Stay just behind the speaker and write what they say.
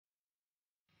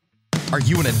Are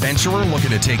you an adventurer looking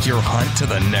to take your hunt to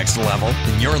the next level?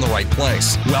 Then you're in the right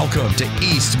place. Welcome to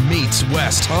East Meets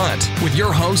West Hunt with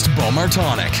your host, Beau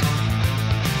Martonik.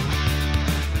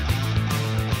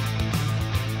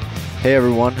 Hey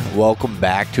everyone, welcome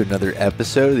back to another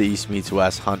episode of the East Meets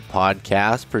West Hunt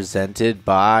podcast presented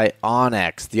by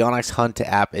onX. The onX Hunt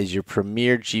app is your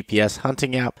premier GPS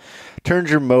hunting app.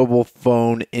 Turns your mobile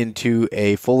phone into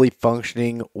a fully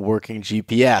functioning working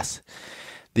GPS.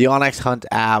 The onX Hunt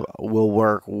app will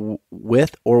work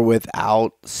with or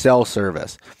without cell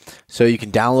service. So you can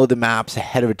download the maps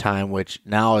ahead of time, which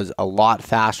now is a lot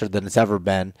faster than it's ever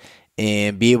been,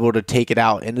 and be able to take it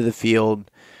out into the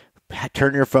field,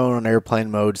 turn your phone on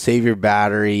airplane mode, save your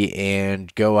battery,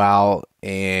 and go out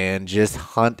and just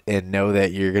hunt and know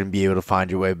that you're going to be able to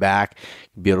find your way back.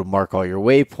 You'll be able to mark all your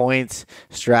waypoints,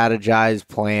 strategize,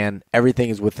 plan. Everything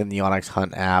is within the onX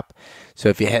Hunt app. So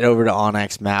if you head over to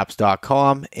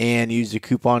onxmaps.com and use the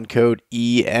coupon code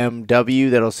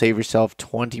EMW, that'll save yourself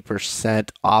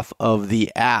 20% off of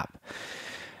the app.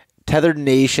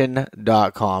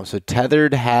 tetherednation.com. So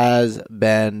Tethered has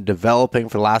been developing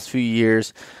for the last few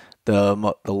years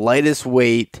the lightest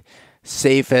weight,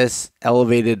 safest,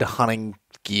 elevated hunting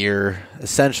gear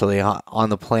essentially on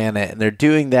the planet. And they're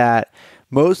doing that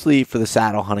mostly for the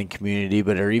saddle hunting community,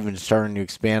 but are even starting to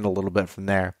expand a little bit from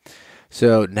there.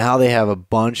 So now they have a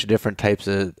bunch of different types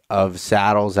of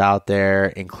saddles out there,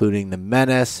 including the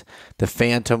Menace, the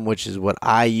Phantom, which is what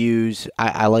I use.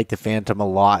 I like the Phantom a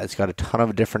lot. It's got a ton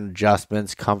of different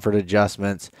adjustments, comfort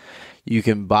adjustments. You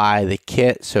can buy the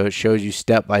kit, so it shows you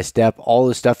step by step all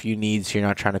the stuff you need so you're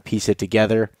not trying to piece it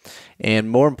together. And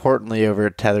more importantly, over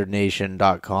at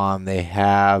tetherednation.com, they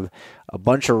have a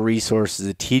bunch of resources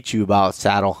that teach you about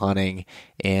saddle hunting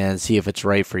and see if it's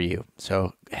right for you.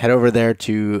 So head over there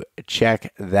to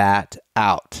check that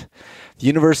out. The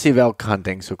University of Elk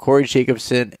Hunting. So Corey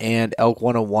Jacobson and Elk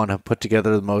 101 have put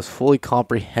together the most fully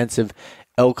comprehensive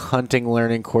elk hunting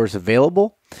learning course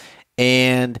available.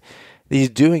 And he's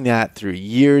doing that through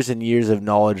years and years of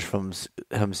knowledge from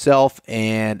himself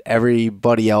and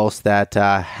everybody else that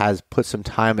has put some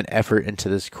time and effort into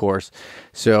this course.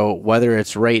 So whether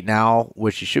it's right now,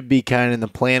 which you should be kind of in the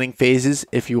planning phases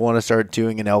if you want to start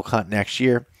doing an elk hunt next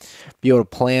year, be able to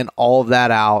plan all of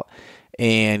that out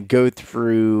and go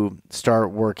through,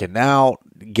 start working out,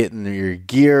 getting your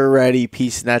gear ready,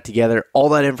 piecing that together. All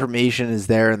that information is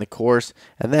there in the course.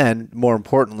 And then, more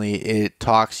importantly, it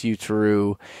talks you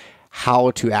through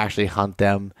how to actually hunt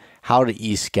them, how to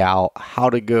e-scout, how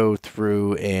to go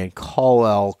through and call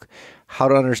elk, how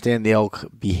to understand the elk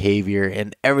behavior,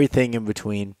 and everything in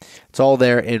between. It's all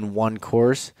there in one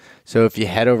course. So if you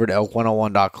head over to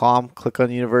elk101.com, click on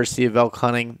the University of Elk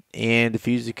Hunting, and if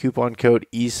you use the coupon code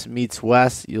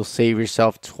EastMeetsWest, you'll save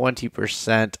yourself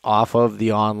 20% off of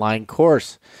the online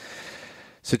course.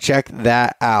 So check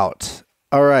that out.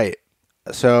 All right.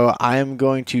 So I am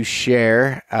going to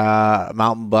share a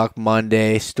Mountain Buck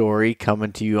Monday story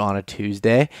coming to you on a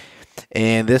Tuesday.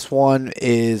 And this one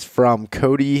is from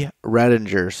Cody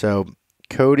Redinger. So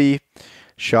Cody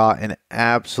shot an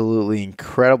absolutely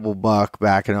incredible buck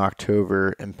back in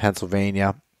October in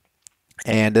Pennsylvania.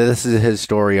 And this is his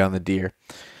story on the deer.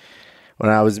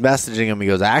 When I was messaging him, he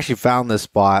goes, I actually found this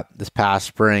spot this past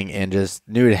spring and just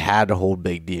knew it had to hold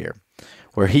big deer.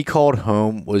 Where he called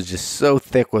home was just so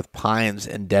thick with pines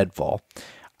and deadfall.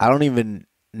 I don't even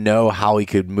know how he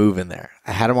could move in there.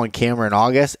 I had him on camera in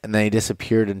August, and then he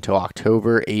disappeared until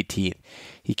October 18th.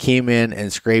 He came in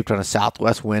and scraped on a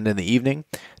southwest wind in the evening.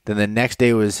 Then the next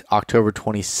day was October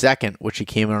 22nd, which he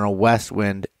came in on a west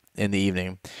wind in the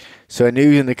evening. So I knew he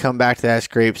was going to come back to that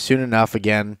scrape soon enough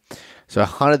again. So I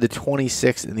hunted the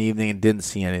 26th in the evening and didn't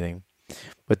see anything.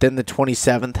 But then the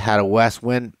 27th had a west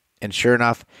wind, and sure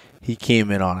enough, he came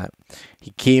in on it.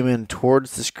 He came in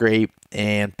towards the scrape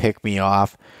and picked me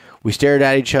off. We stared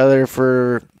at each other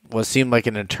for what seemed like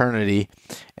an eternity,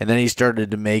 and then he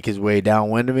started to make his way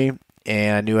downwind of me,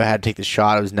 and I knew I had to take the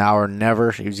shot. It was now or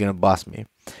never. He was going to bust me.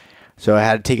 So I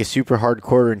had to take a super hard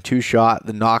quarter and 2-shot.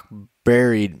 The knock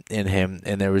buried in him,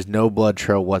 and there was no blood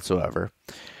trail whatsoever.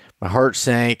 My heart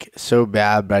sank so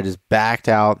bad, but I just backed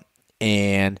out.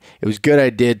 And it was good I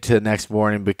did to the next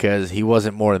morning because he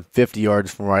wasn't more than 50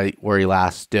 yards from where he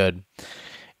last stood.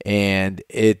 And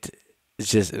it's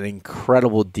just an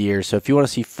incredible deer. So if you want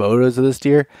to see photos of this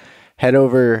deer, head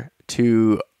over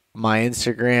to my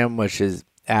Instagram, which is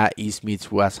at East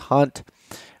Meets West Hunt.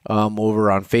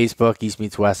 Over on Facebook, East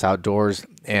Meets West Outdoors.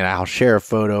 And I'll share a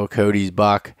photo of Cody's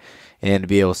buck and to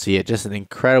be able to see it. Just an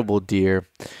incredible deer.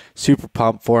 Super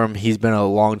pumped for him. He's been a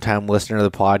long-time listener to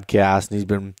the podcast, and he's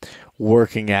been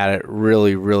working at it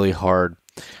really, really hard.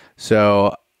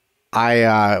 So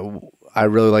I I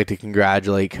really like to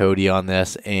congratulate Cody on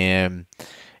this, and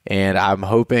I'm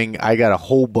hoping I got a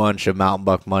whole bunch of Mountain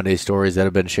Buck Monday stories that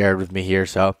have been shared with me here.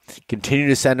 So continue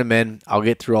to send them in. I'll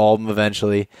get through all of them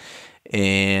eventually,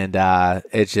 and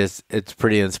it's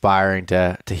pretty inspiring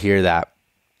to hear that.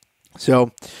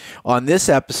 So on this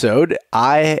episode,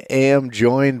 I am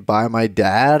joined by my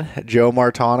dad, Beau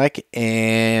Martonik,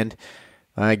 and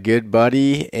my good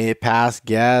buddy, a past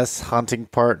guest, hunting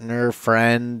partner,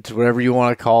 friend, whatever you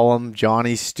want to call him,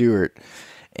 Johnny Stewart.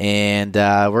 And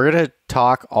we're going to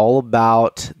talk all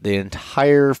about the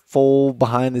entire full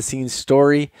behind-the-scenes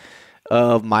story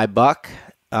of my buck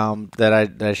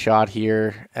that I shot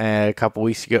here a couple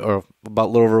weeks ago, or about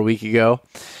a little over a week ago,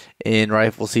 in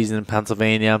rifle season in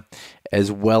Pennsylvania,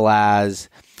 as well as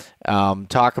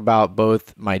talk about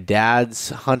both my dad's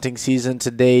hunting season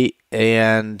to date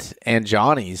and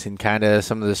Johnny's, and kind of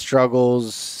some of the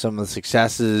struggles, some of the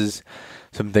successes,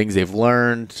 some things they've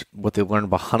learned, what they learned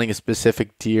about hunting a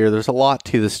specific deer. There's a lot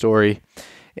to the story,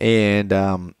 and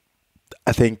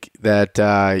I think that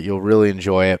you'll really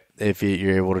enjoy it if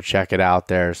you're able to check it out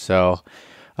there. So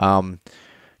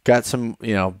got some,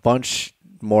 bunch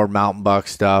more mountain buck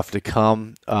stuff to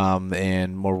come,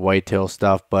 and more whitetail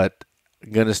stuff, but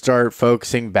I'm going to start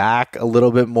focusing back a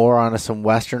little bit more on some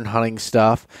Western hunting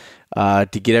stuff to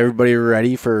get everybody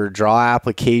ready for draw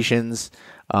applications.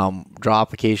 Draw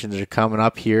applications are coming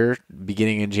up here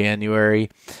beginning in January,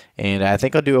 and I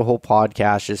think I'll do a whole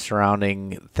podcast just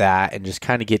surrounding that and just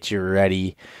kind of get you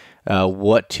ready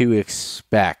what to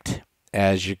expect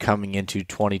as you're coming into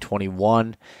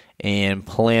 2021 and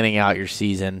planning out your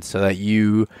season so that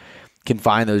you can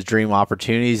find those dream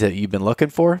opportunities that you've been looking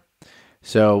for.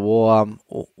 So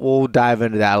we'll dive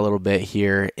into that a little bit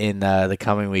here in the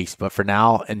coming weeks. But for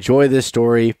now, enjoy this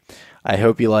story. I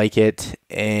hope you like it,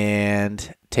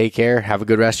 and take care. Have a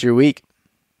good rest of your week.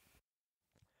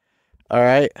 All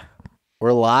right,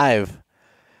 we're live.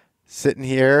 Sitting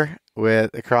here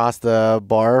with across the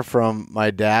bar from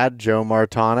my dad, Beau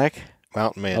Martonik.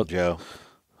 Mountain Man Joe.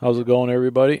 How's it going,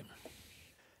 everybody?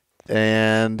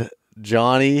 And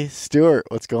Johnny Stewart.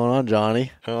 What's going on,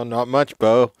 Johnny? Oh, not much,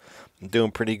 Beau. I'm doing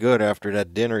pretty good after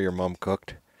that dinner your mom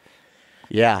cooked.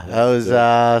 Yeah, that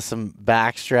was some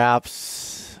back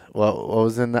straps. What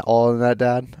was all in that,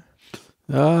 Dad?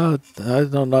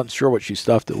 I'm not sure what she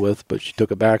stuffed it with, but she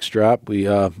took a back strap. We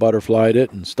butterflied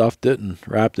it and stuffed it and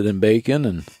wrapped it in bacon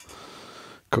and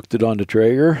cooked it on the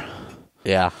Traeger.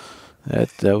 Yeah.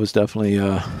 That was definitely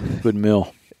a good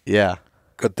meal. Yeah.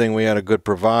 Good thing we had a good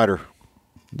provider.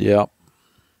 Yeah.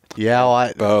 Yeah,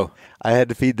 well, Beau. I had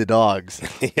to feed the dogs.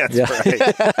 That's right.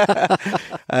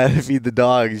 I had to feed the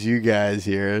dogs, you guys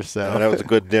here. So that was a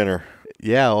good dinner.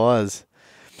 Yeah, it was.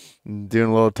 Doing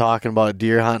a little talking about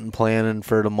deer hunting planning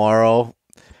for tomorrow.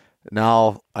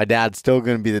 Now my dad's still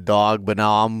going to be the dog, but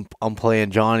now I'm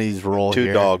playing Johnny's role Two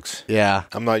here. dogs. Yeah.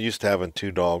 I'm not used to having two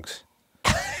dogs.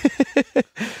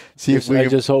 See if we I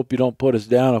just hope you don't put us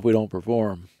down if we don't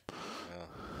perform.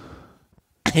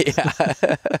 Yeah.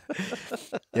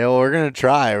 Yeah, well, we're gonna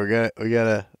try. We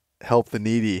gotta help the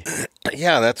needy.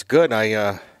 Yeah, that's good. I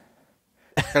got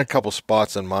a couple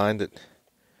spots in mind that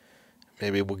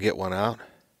maybe we'll get one out.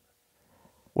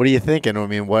 What are you thinking? I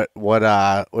mean,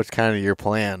 what's kind of your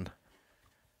plan?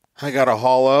 I got a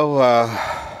hollow.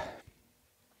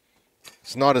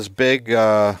 It's not as big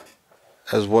as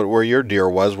where your deer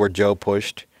was, where Joe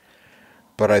pushed,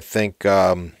 but I think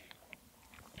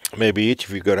maybe each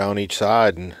of you go down each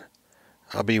side, and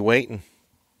I'll be waiting.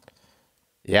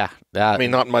 Yeah, I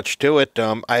mean, not much to it.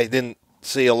 I didn't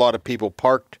see a lot of people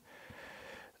parked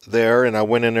there, and I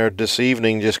went in there this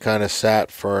evening, just kind of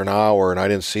sat for an hour, and I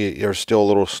didn't see, there's still a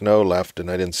little snow left, and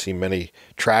I didn't see many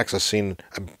tracks. I've seen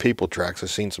people tracks.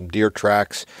 I've seen some deer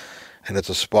tracks, and it's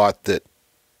a spot that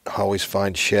I always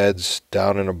find sheds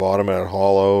down in the bottom of that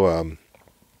hollow.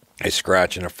 A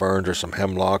scratch in the ferns or some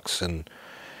hemlocks, and it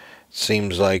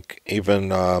seems like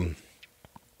even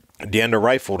at the end of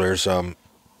rifle, there's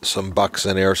some bucks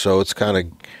in there, so it's kind of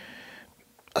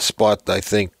a spot I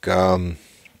think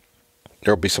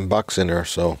there'll be some bucks in there.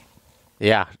 So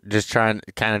yeah, just trying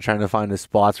to find the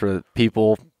spots where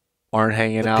people aren't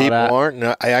hanging out. People at. aren't.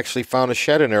 And I actually found a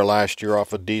shed in there last year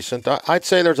off a decent. I'd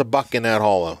say there's a buck in that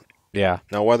hollow. Yeah.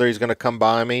 Now whether he's going to come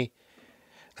by me,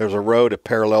 there's a road that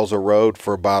parallels a road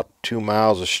for about 2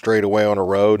 miles, a straight away on a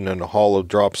road, and then the hollow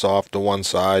drops off to one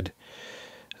side.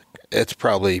 I'd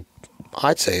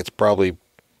say it's probably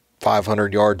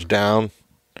 500 yards down,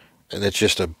 and it's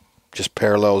just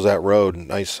parallels that road.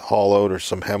 Nice hollow. There's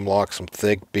some hemlock, some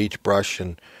thick beech brush,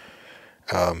 and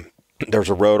there's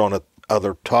a road on the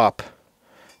other top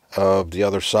of the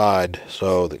other side.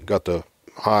 So they got the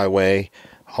highway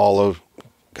hollow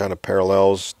kind of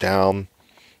parallels down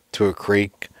to a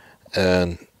creek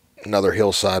and another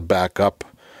hillside back up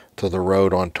to the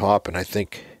road on top. And I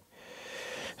think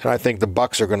the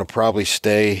bucks are going to probably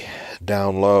stay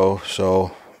down low,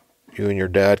 so you and your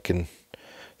dad can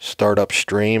start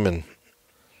upstream, and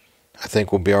I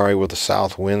think we'll be all right with the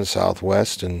south wind,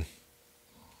 southwest, and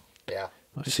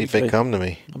see if they come to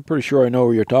me. I'm pretty sure I know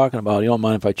where you're talking about. You don't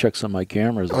mind if I check some of my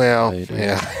cameras? Well,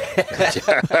 yeah.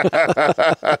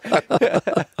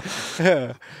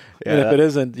 And if it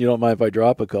isn't, you don't mind if I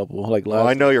drop a couple, like last. Well,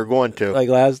 I know you're going to. Like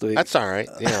last week. That's all right.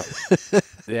 Yeah.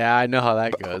 Yeah, I know how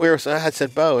that goes. I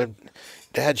said, Beau,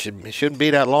 Dad shouldn't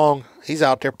be that long. He's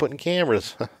out there putting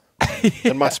cameras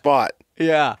in my spot.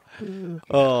 Yeah.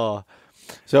 Oh.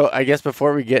 So I guess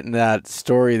before we get into that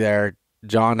story there,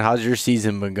 John, how's your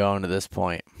season been going to this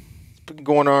point? It's been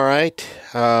going all right.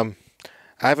 I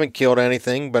haven't killed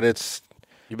anything, but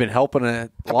You've been helping a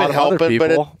I've lot been of helping, other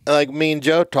people. but like me and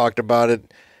Joe talked about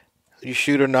it, you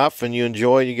shoot enough and you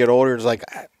enjoy it, you get older. It's like,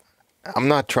 I'm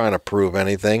not trying to prove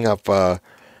anything. I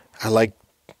like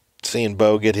seeing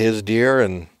Beau get his deer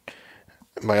and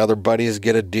my other buddies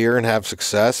get a deer and have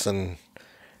success, and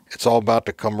it's all about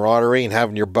the camaraderie and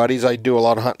having your buddies. I do a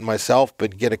lot of hunting myself,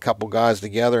 but get a couple guys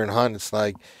together and hunt. It's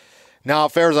like, now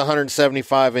if there was a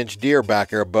 175-inch deer back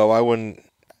there, Beau, I wouldn't,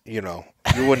 you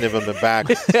wouldn't have been back.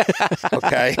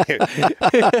 Okay.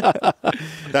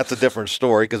 That's a different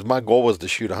story, because my goal was to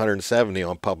shoot 170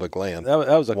 on public land. That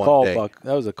was a call buck.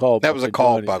 That was a call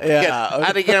buck. Yeah. I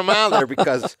had to get him out of there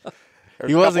because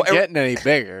He wasn't getting any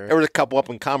bigger. there was a couple up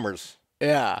and comers.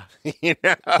 Yeah. Yeah,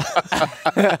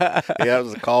 it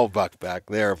was a call buck back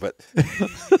there, but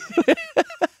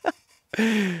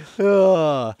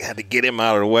had to get him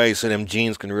out of the way so them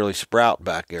jeans can really sprout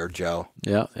back there, Joe.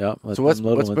 Yeah. So what's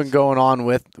been going on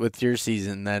with your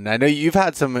season then? I know you've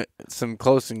had some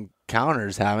close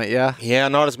encounters, haven't you? Yeah,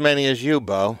 not as many as you,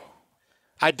 Beau.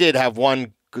 I did have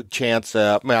one good chance.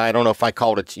 I don't know if I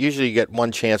called it. Usually you get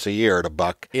one chance a year at a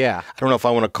buck. Yeah. I don't know if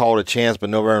I want to call it a chance, but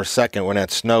November 2nd, when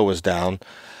that snow was down,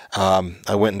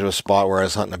 I went into a spot where I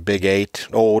was hunting a big 8,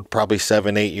 old, probably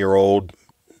 7, 8-year-old,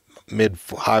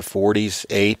 high 40s,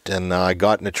 8, and I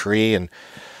got in a tree, and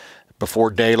before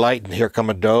daylight, and here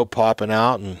come a doe popping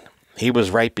out, and he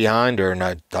was right behind her, and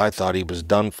I thought he was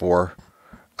done for.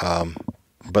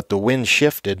 But the wind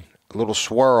shifted, a little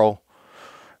swirl,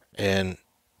 and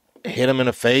hit him in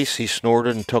the face. He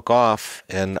snorted and took off,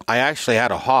 and I actually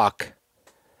had a hawk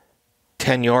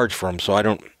 10 yards from him,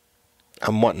 so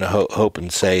I'm wanting to hope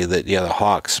and say that, the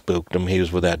hawk spooked him. He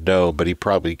was with that doe, but he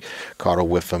probably caught a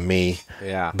whiff of me.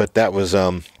 Yeah. But that was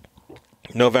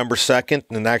November 2nd,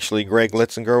 and actually Greg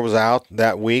Litzinger was out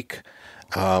that week.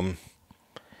 And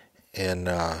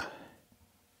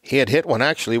he had hit one,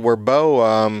 actually, where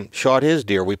Beau shot his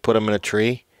deer. We put him in a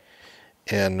tree,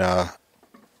 and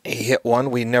he hit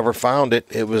one. We never found it.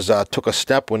 It was took a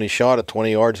step when he shot it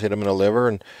 20 yards, hit him in the liver,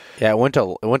 and it went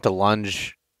to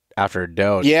lunge after a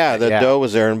doe. Yeah, the doe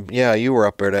was there, and you were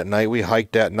up there that night. We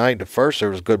hiked that night. At first, there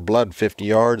was good blood, 50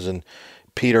 yards, and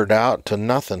petered out to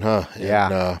nothing, huh?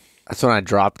 Yeah. And, that's when I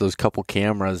dropped those couple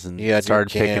cameras and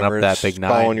started picking up that big 9.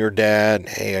 Calling your dad,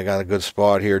 hey, I got a good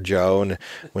spot here, Joe. And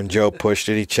when Joe pushed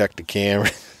it, he checked the camera.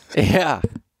 Yeah.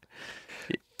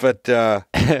 But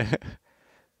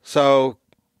so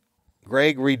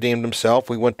Greg redeemed himself.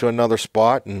 We went to another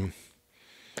spot, and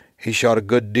he shot a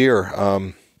good deer.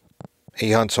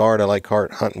 He hunts hard. I like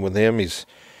hunting with him.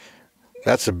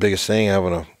 That's the biggest thing,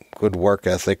 having a good work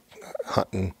ethic.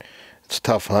 Hunting, it's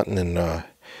tough hunting, and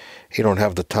he don't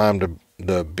have the time to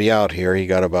be out here. He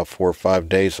got about 4 or 5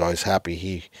 days, so I was happy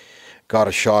he got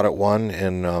a shot at one.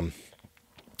 And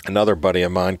another buddy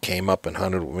of mine came up and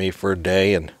hunted with me for a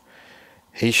day, and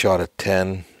he shot a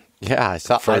 10. Yeah, I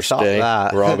saw day.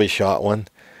 that. Robbie shot one.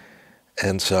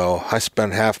 And so I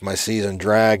spent half my season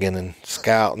dragging and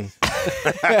scouting.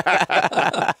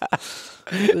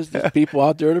 There's people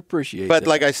out there to appreciate But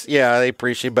that. they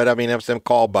appreciate. But I mean, it's them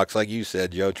call bucks, like you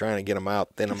said, Joe, trying to get them out,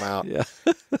 thin them out. Yeah.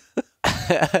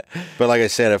 But like I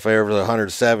said, if I ever was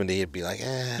 170, it'd be like,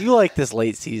 You like this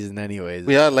late season, anyways.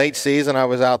 Yeah, late season. I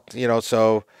was out,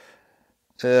 so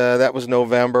that was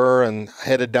November, and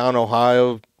headed down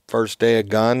Ohio. First day of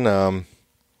gun.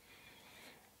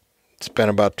 Spent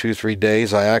about 2-3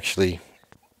 days. It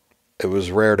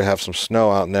was rare to have some snow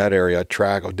out in that area. I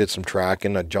did some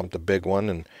tracking. I jumped a big one,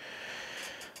 and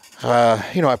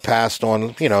I passed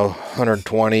on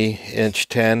 120-inch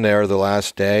 10 there the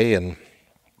last day, and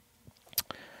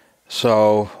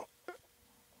so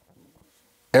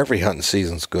every hunting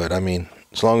season's good. I mean,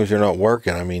 as long as you're not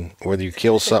working. I mean, whether you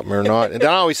kill something or not. And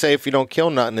I always say, if you don't kill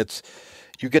nothing,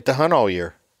 you get to hunt all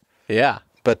year. Yeah.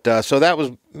 But so that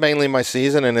was mainly my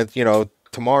season, and it,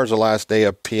 tomorrow's the last day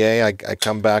of PA. I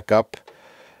come back up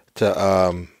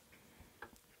to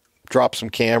drop some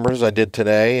cameras. I did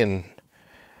today, and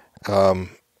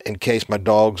in case my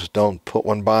dogs don't put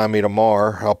one by me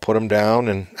tomorrow, I'll put them down,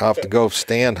 and I'll have to go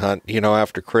stand hunt,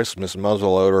 after Christmas,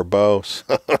 muzzleloader or bows.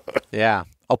 Yeah.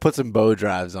 I'll put some bow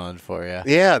drives on for you.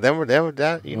 Yeah,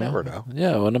 that you never know.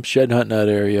 Yeah, when I'm shed hunting that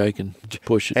area, I can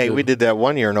push it. Hey, we did that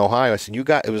one year in Ohio. I said,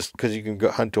 it was because you can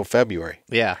go hunt till February.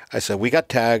 Yeah. I said, we got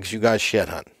tags, you guys shed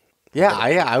hunt. Yeah,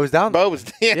 I was down. Bo was,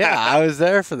 Yeah, I was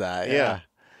there for that. Yeah.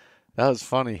 That was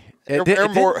funny. It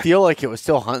didn't feel like it was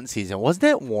still hunting season. Wasn't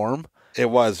it warm? It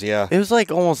was, yeah. It was like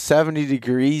almost 70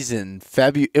 degrees in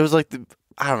February. It was like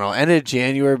end of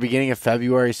January, beginning of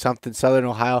February, something, Southern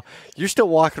Ohio. You're still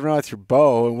walking around with your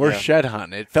bow, and we're shed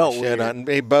hunting. It felt shed weird. hunting.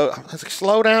 Hey, Bo, I was like,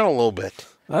 slow down a little bit.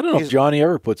 I don't know if Johnny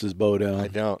ever puts his bow down. I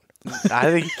don't.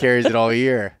 I think he carries it all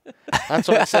year. That's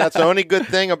what I said. That's the only good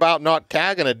thing about not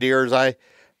tagging a deer is I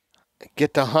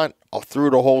get to hunt through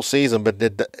the whole season, but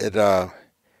it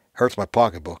hurts my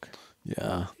pocketbook.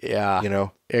 Yeah. Yeah,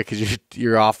 because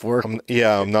you're off work.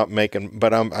 I'm not making,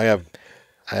 but I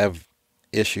have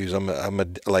issues. I'm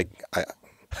going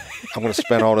to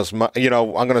spend all this money.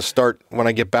 I'm going to start when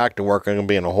I get back to work. I'm going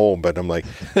to be in a hole, but I'm like,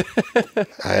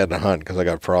 I had to hunt because I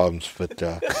got problems. But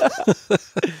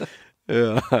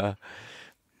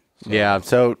yeah.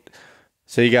 So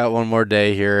you got one more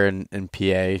day here in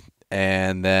PA,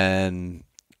 and then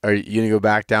are you going to go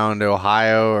back down to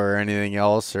Ohio or anything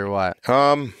else or what?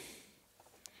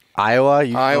 Iowa.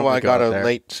 I got a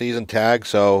late season tag,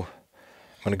 so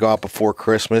I'm going to go out before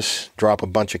Christmas, drop a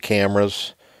bunch of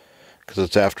cameras because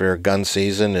it's after gun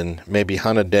season, and maybe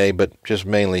hunt a day, but just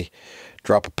mainly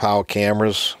drop a pile of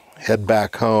cameras, head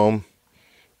back home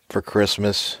for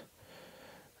Christmas,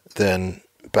 then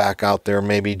back out there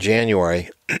maybe January.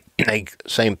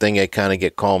 Same thing, they kind of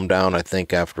get calmed down, I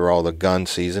think, after all the gun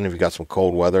season. If you got some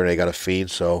cold weather, they got to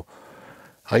feed, so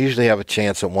I usually have a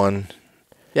chance at one.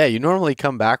 Yeah, you normally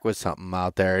come back with something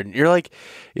out there. And you're like,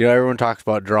 everyone talks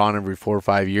about drawing every 4 or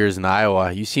 5 years in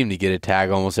Iowa. You seem to get a tag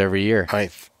almost every year.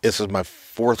 This is my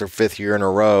 4th or 5th year in a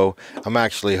row. I'm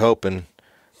actually hoping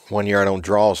one year I don't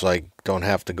draw, so I don't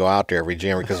have to go out there every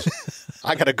January, because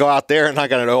I got to go out there and I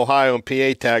got an Ohio and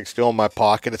PA tag still in my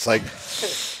pocket. It's like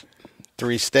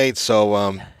 3 states,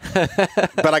 so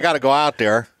but I got to go out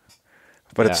there.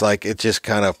 But it's like, it just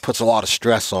kind of puts a lot of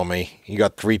stress on me. You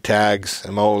got 3 tags,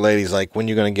 and my old lady's like, when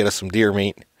you going to get us some deer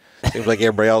meat? Seems like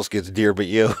everybody else gets deer but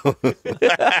you.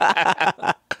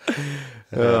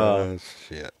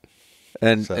 Shit.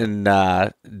 And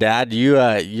Dad,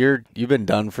 you've been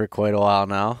done for quite a while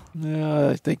now. Yeah,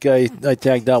 I think I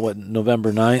tagged out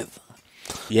November 9th.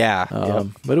 Yeah.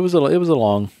 But it was a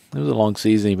long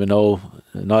season, even though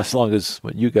not as long as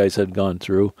what you guys had gone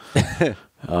through.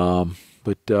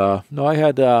 But no, I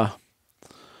had a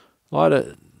lot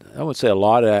of, I wouldn't say a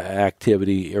lot of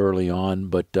activity early on,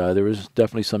 but there was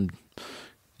definitely some,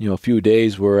 a few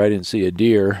days where I didn't see a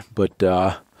deer. But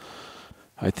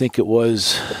I think it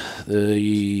was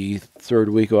the 3rd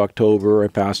week of October, I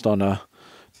passed on a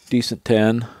decent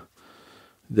 10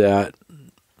 that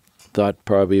thought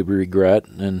probably would regret.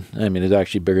 And I mean, it's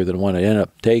actually bigger than the one I ended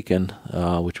up taking,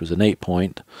 which was an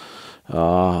 8-point.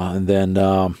 And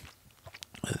then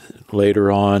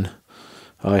later on,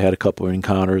 I had a couple of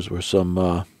encounters with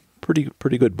some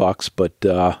pretty good bucks, but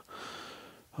yeah,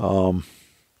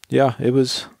 it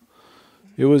was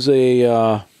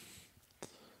a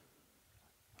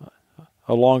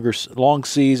long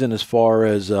season as far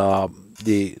as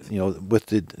with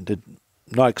the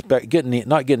not getting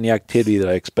the activity that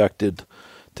I expected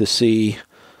to see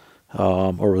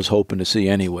or was hoping to see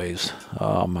anyways.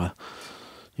 I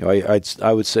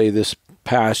would say this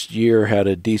past year had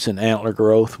a decent antler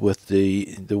growth with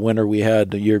the winter we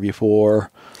had the year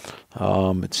before.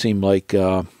 It seemed like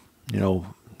there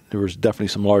was definitely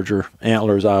some larger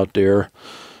antlers out there,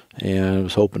 and I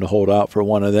was hoping to hold out for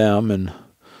one of them. And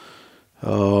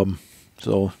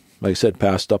so, like I said,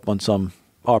 passed up on some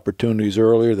opportunities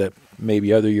earlier that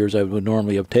maybe other years I would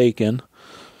normally have taken.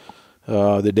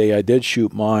 The day I did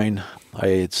shoot mine, I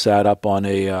had sat up on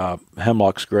a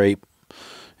hemlock scrape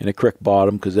in a creek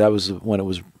bottom, because that was when it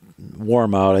was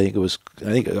warm out. I think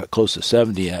it got close to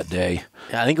 70 that day.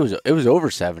 Yeah, I think it was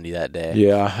over 70 that day.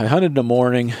 Yeah, I hunted in the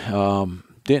morning,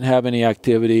 didn't have any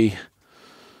activity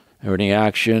or any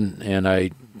action, and I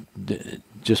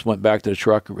just went back to the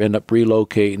truck, ended up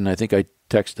relocating. I think I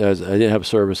didn't have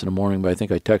service in the morning, but I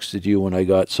think I texted you when I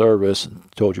got service and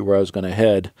told you where I was going to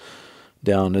head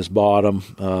down this bottom,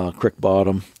 creek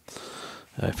bottom.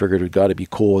 I figured it got to be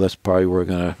cool. That's probably where we're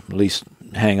going to at least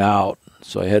hang out.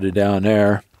 So I headed down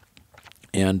there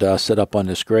and set up on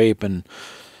the scrape, and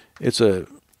it's a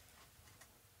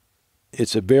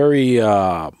very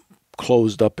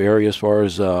closed up area as far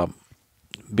as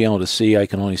being able to see. I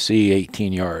can only see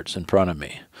 18 yards in front of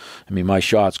me. I mean, my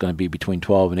shot's going to be between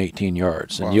 12 and 18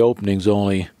 yards, and the opening's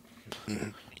only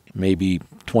maybe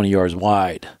 20 yards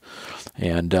wide.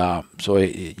 And so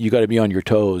you got to be on your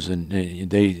toes. And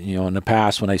they, in the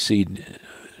past when I see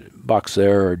bucks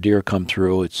there or deer come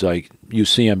through, it's like you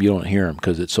see them, you don't hear them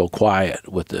because it's so quiet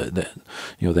with the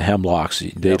hemlocks.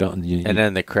 They don't. And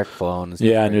then the crick flowing.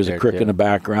 Yeah, and there's a crick in the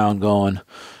background going,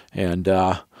 and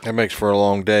that makes for a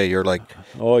long day. You're like,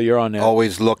 oh, you're on that.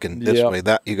 Always looking this way.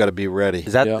 That you got to be ready.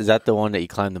 Is that the one that you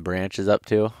climb the branches up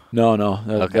to? No,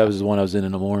 that was the one I was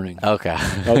in the morning. Okay.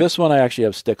 No, this one I actually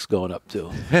have sticks going up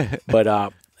to. But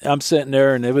I'm sitting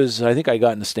there, and I think I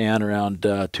got in the stand around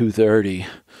 2:30,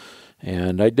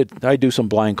 and I do some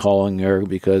blind calling there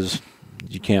because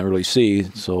you can't really see.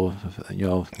 So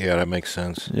Yeah, that makes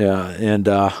sense. Yeah, and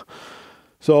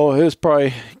so it was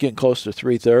probably getting close to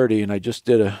 3:30, and I just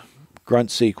did a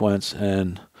grunt sequence,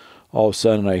 and all of a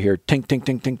sudden I hear tink, tink,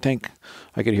 tink, tink, tink.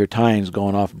 I could hear tines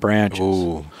going off branches.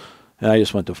 Ooh. And I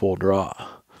just went to full draw.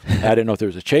 I didn't know if there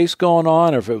was a chase going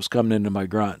on or if it was coming into my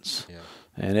grunts. Yeah.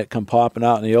 And it come popping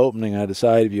out in the opening. I had a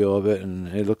side view of it, and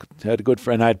had a good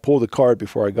friend. I'd pulled the card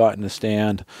before I got in the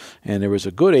stand, and there was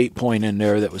a good 8-point in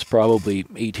there that was probably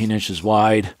 18 inches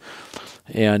wide,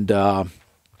 and a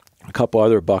couple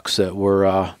other bucks that were,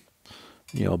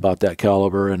 about that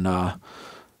caliber, and I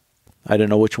didn't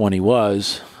know which one he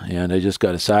was, and I just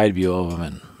got a side view of him,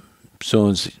 and as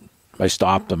soon as I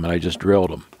stopped him, and I just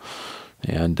drilled him,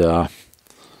 and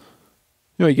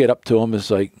you get up to him, it's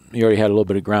like you already had a little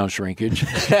bit of ground shrinkage.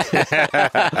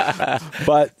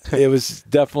 But it was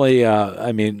definitely,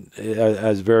 I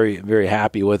was very, very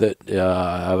happy with it.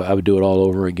 I would do it all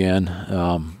over again.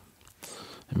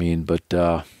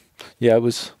 It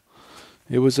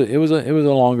was a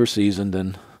longer season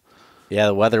than. Yeah,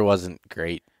 the weather wasn't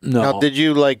great. No. Now, did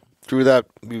you through that?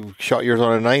 You shot yours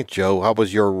on a night, Joe. How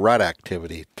was your rut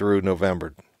activity through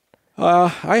November?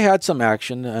 I had some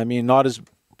action. I mean, not as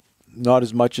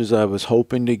much as I was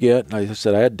hoping to get. Like I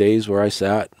said, I had days where I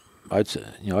sat. I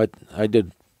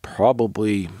did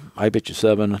probably, I bet you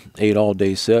 7-8 all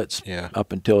day sits. Yeah.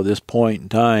 Up until this point in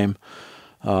time.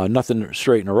 Nothing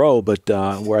straight in a row, but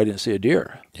where I didn't see a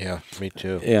deer. Yeah, me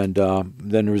too. And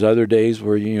then there was other days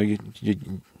where you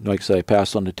like I said, I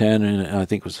passed on the 10, and I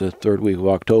think it was the third week of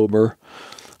October.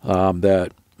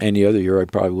 That any other year I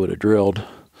probably would have drilled.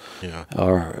 Yeah.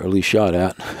 Or at least shot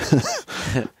at.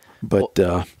 But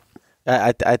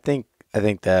I think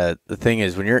that the thing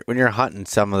is when you're hunting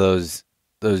some of those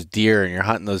deer and you're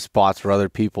hunting those spots where other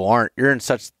people aren't, you're in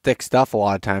such thick stuff a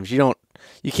lot of times. You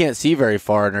can't see very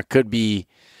far, and there could be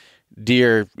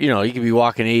deer. You could be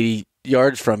walking 80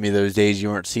 yards from you those days. You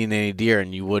weren't seeing any deer,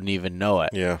 and you wouldn't even know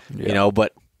it. Yeah.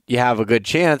 But you have a good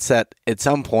chance that at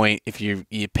some point, if you're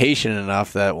patient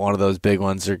enough, that one of those big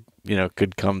ones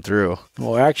could come through.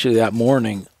 Well, actually, that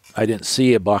morning I didn't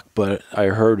see a buck, but I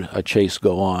heard a chase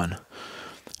go on,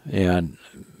 and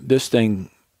this thing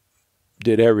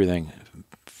did everything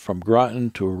from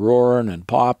grunting to roaring and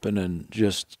popping and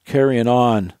just carrying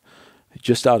on,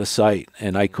 just out of sight,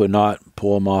 and I could not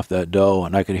pull him off that doe,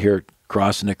 and I could hear it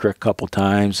crossing the creek a couple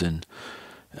times, and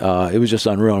it was just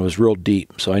unreal. It was real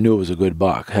deep, so I knew it was a good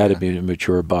buck. It had to be a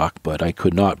mature buck, but I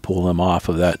could not pull him off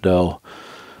of that doe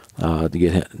to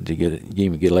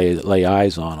lay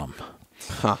eyes on him.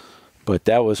 Huh. But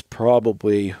that was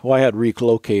probably, I had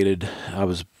relocated. I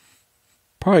was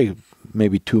probably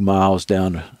maybe 2 miles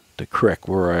down the creek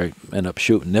where I ended up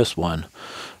shooting this one,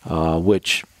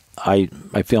 which I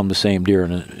filmed the same deer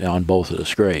on both of the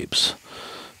scrapes.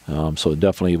 So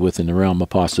definitely within the realm of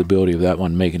possibility of that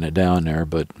one making it down there.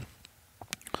 But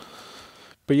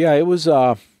yeah, it was.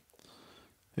 It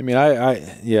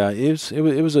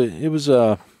was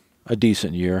a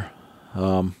decent year.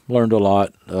 Learned a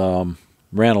lot.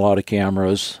 Ran a lot of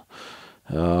cameras.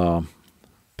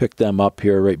 Picked them up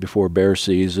here right before bear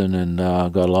season, and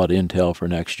got a lot of intel for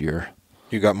next year.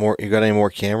 You got more? You got any more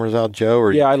cameras out, Joe?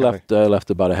 Or yeah, I left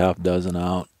about a half dozen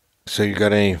out. So you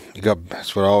got any?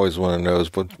 That's what I always want to know is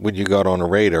what you got on the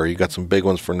radar. You got some big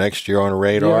ones for next year on the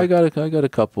radar? Yeah, I got a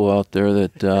couple out there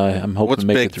that I'm hoping to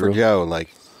make it through. What's big for Joe? Like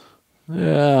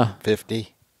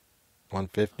 50,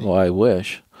 150. Well, I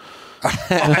wish.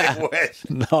 I wish.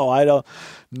 No, I don't.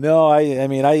 No,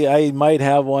 I might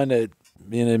have one that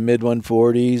in the mid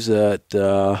 140s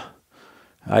that.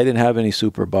 I didn't have any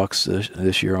super bucks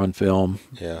this year on film.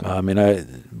 Yeah.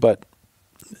 But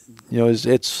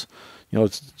it's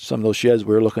some of those sheds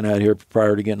we were looking at here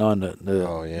prior to getting on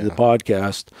the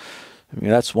podcast. I mean,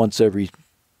 that's once every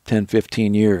 10,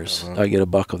 15 years I get a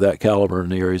buck of that caliber in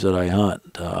the areas that I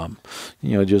hunt.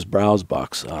 Just browse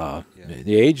bucks. The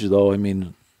age, though, I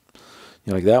mean,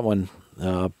 like that one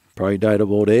probably died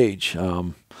of old age.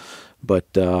 But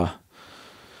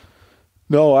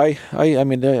no, I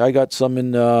mean, I got some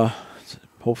in.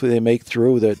 Hopefully, they make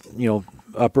through that.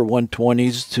 Upper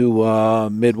 120s to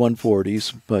mid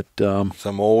 140s. But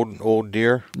some old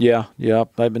deer. Yeah.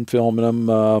 I've been filming them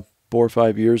 4 or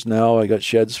 5 years now. I got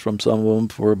sheds from some of them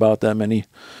for about that many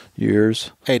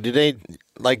years. Hey, do they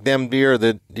like them deer?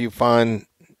 Do you find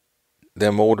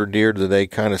them older deer? Do they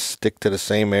kind of stick to the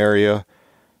same area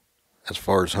as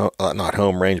far as not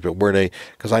home range, but where they?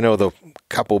 Because I know the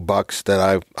couple bucks that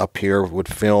I up here would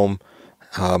film.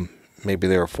 Maybe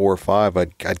they were 4 or 5.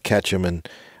 I'd catch them, and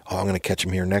I'm going to catch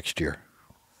them here next year.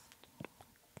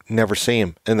 Never see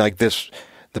him, and like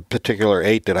the particular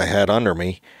 8 that I had under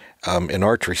me. In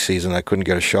archery season, I couldn't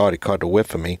get a shot. He caught a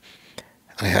whiff of me.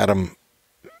 I had him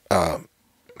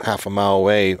half a mile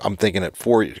away. I'm thinking a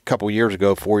couple years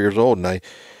ago, 4 years old, and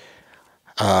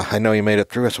I know he made it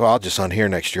through. I said, well, I'll just hunt here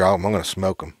next year. I'm going to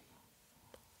smoke him.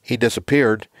 He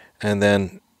disappeared, and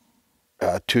then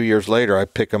 2 years later, I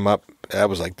pick him up. That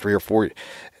was like 3 or 4.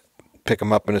 Pick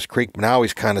him up in his creek. Now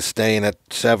he's kind of staying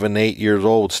at 7, 8 years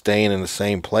old, staying in the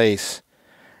same place.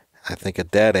 I think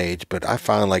at that age, but I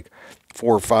find like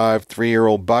 4 or 5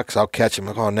 3-year-old bucks, I'll catch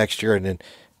them next year, and then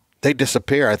they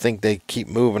disappear. I think they keep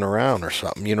moving around or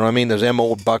something. You know what I mean? There's them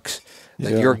old bucks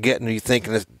that you're getting, you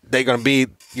thinking they're going to be.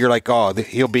 You're like,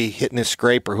 he'll be hitting his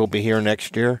scrape, or he'll be here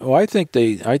next year. Well, I think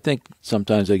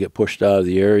sometimes they get pushed out of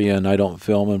the area, and I don't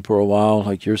film them for a while,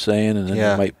 like you're saying, and then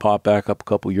they might pop back up a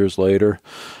couple years later.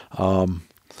 I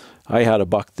had a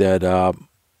buck that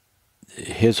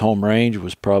his home range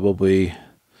was probably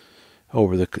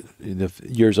over the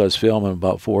years I was filming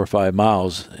about 4 or 5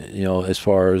 miles, as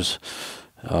far as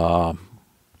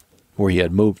where he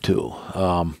had moved to.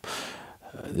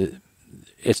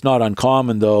 It's not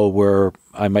uncommon, though, where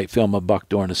I might film a buck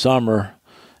during the summer,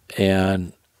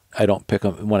 and I don't pick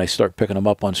him. When I start picking him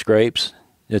up on scrapes,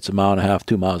 it's a mile and a half,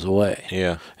 2 miles away.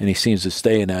 Yeah. And he seems to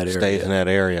stay in that area. Stays in that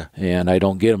area. And I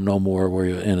don't get him no more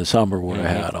in the summer where I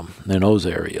had him in those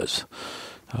areas.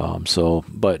 I mean,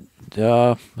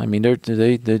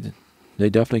 they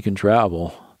definitely can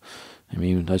travel. I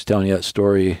mean, I was telling you that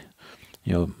story,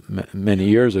 many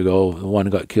years ago. The one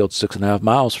got killed 6.5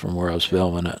 miles from where I was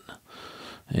filming it,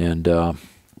 and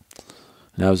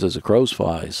that was as the crows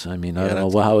flies. I mean, I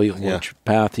don't know which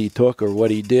path he took or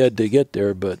what he did to get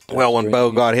there, but when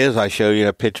Beau got his, I showed you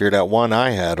a picture of that one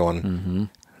I had on. Mm-hmm.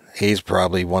 He's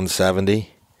probably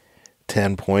 170,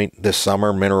 10 point this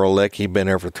summer, Mineral Lick. He'd been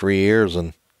there for 3 years,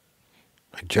 and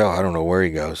like, Joe, I don't know where he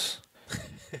goes.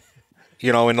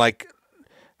 And like,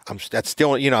 that's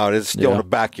still, it's still in the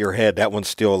back of your head. That one's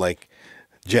still like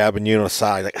jabbing you on the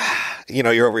side. Like,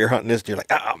 you're over here hunting this deer.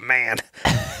 Like, oh man,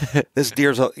 this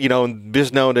deer's,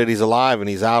 just knowing that he's alive and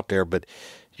he's out there, but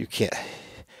you can't,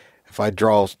 if I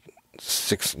draw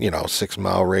 6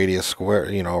 mile radius square,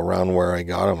 around where I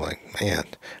got him, like, man,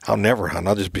 I'll never hunt.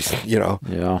 I'll just be,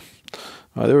 Yeah.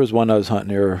 There was one I was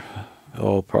hunting here,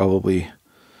 probably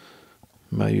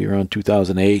maybe around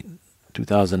 2008,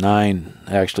 2009,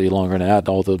 actually longer than that.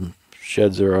 All the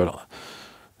sheds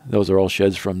those are all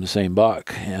sheds from the same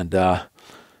buck. And, I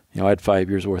had 5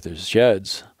 years worth of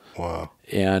sheds. Wow.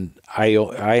 And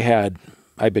I had,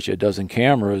 I bet you, a dozen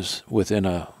cameras within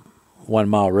a 1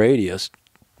 mile radius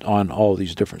on all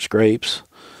these different scrapes.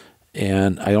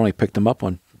 And I only picked them up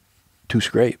on 2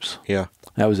 scrapes. Yeah.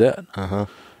 That was it. Uh-huh.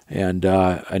 And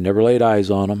I never laid eyes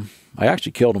on them. I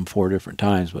actually killed him 4 different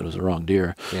times, but it was the wrong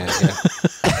deer. Yeah.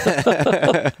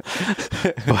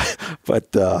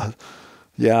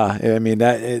 Yeah, I mean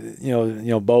that.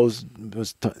 Beau's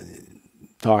was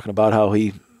talking about how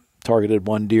he targeted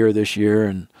one deer this year,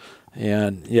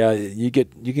 and yeah, you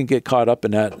can get caught up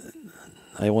in that.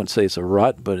 I wouldn't say it's a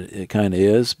rut, but it kind of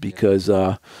is, because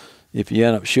if you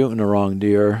end up shooting the wrong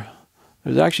deer,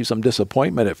 there's actually some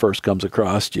disappointment at first comes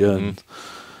across you. Mm-hmm.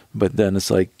 But then it's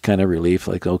like kind of relief,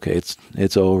 like, okay,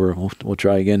 it's over. We'll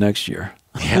try again next year.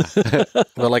 Yeah.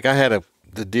 Well, like I had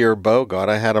the deer Beau got,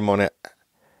 I had him on it.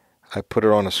 I put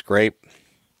it on a scrape.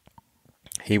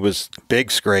 He was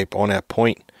big scrape on that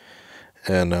point.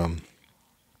 And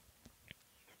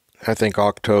I think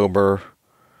October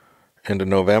into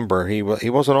November, he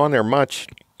wasn't on there much.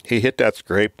 He hit that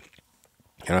scrape,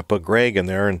 and I put Greg in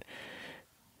there, and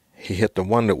he hit the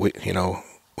one that we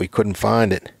couldn't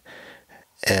find it.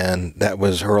 And that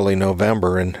was early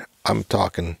November, and I'm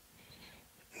talking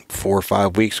 4 or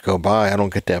 5 weeks go by. I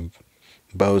don't get that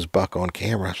Beau's buck on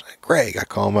camera. I was like, Greg, I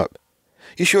call him up.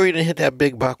 You sure you didn't hit that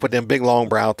big buck with them big long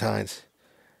brow tines?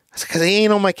 I said, because he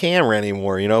ain't on my camera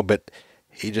anymore, but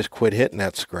he just quit hitting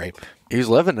that scrape. He was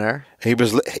living there. He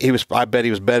was. I bet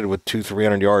he was bedded with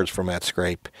 200-300 yards from that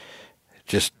scrape.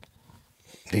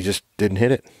 He just didn't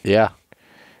hit it. Yeah.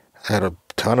 Had a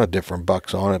ton of different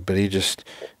bucks on it, but he just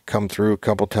come through a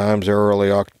couple times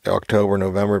early October,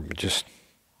 November. Just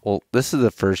Well, this is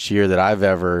the first year that I've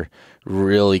ever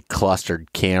really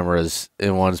clustered cameras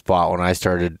in one spot when I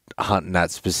started hunting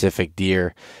that specific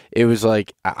deer. It was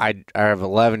like I have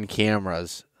 11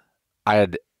 cameras. I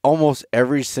had almost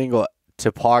every single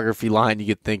topography line you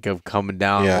could think of coming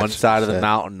down one side of the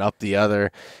mountain, up the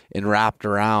other, and wrapped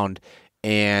around.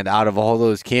 And out of all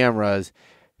those cameras,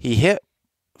 he hit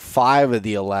 5 of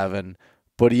the 11,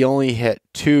 but he only hit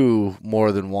 2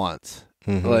 more than once.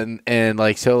 Mm-hmm.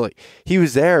 And so he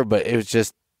was there, but it was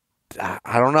just, I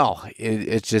don't know.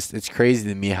 It's crazy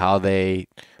to me how they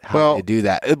do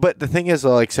that. But the thing is,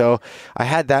 so I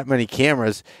had that many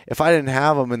cameras. If I didn't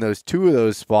have them in those 2 of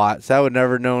those spots, I would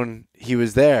never known he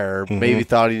was there. Or maybe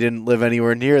thought he didn't live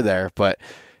anywhere near there. But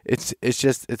it's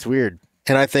weird.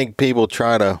 And I think people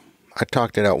try to. I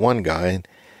talked to that one guy, and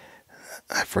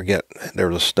I forget, there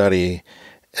was a study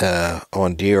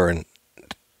on deer, and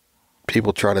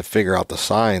people try to figure out the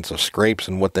science of scrapes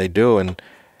and what they do, and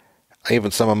even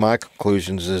some of my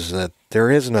conclusions is that there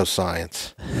is no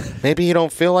science. Maybe you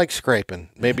don't feel like scraping.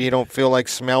 Maybe you don't feel like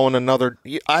smelling another.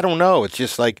 I don't know. It's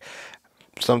just like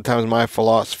sometimes my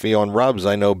philosophy on rubs.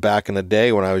 I know back in the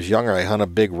day when I was younger, I hunt a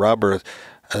big rub or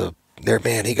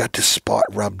man, he got this spot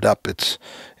rubbed up. It's,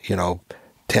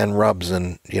 10 rubs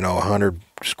in, 100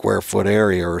 square foot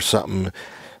area or something.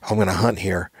 I'm going to hunt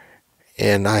here.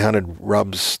 And I hunted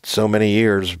rubs so many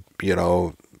years,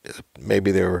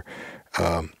 maybe they were,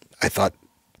 I thought,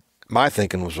 my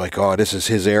thinking was like, oh, this is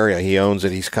his area. He owns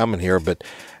it. He's coming here. But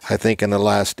I think in the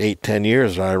last 8-10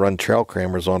 years, I run trail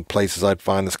cameras on places I'd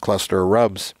find this cluster of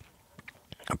rubs.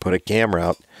 I put a camera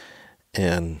out,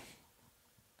 and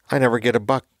I never get a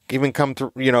buck even come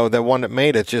through, the one that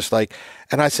made it. Just like,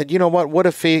 and I said, you know what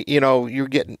if he, you're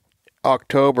getting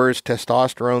October, his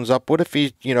testosterone's up. What if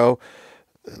he,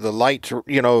 the light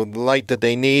that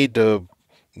they need to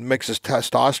makes his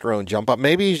testosterone jump up.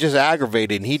 Maybe he's just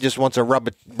aggravated and he just wants to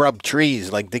rub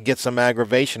trees, like to get some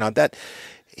aggravation on that.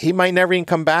 He might never even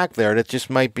come back there. That just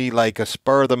might be like a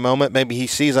spur of the moment. Maybe he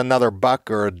sees another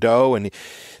buck or a doe and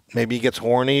maybe he gets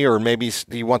horny, or maybe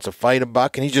he wants to fight a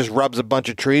buck and he just rubs a bunch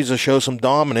of trees to show some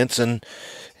dominance. And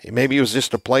maybe it was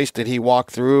just a place that he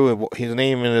walked through, his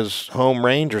name in his home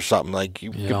range or something. Like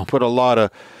you can put a lot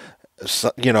of,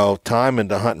 time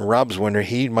into hunting rubs when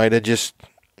he might have just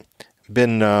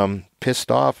been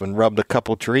pissed off and rubbed a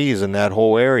couple trees in that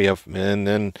whole area, and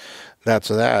then that's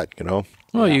that.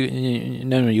 Well,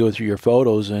 and then when you go through your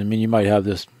photos, I mean, you might have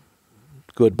this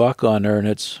good buck on there, and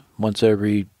it's once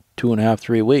every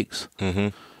 2.5-3 weeks. Mm-hmm.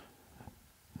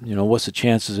 What's the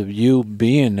chances of you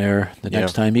being there the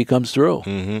next time he comes through?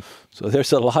 Mm-hmm. So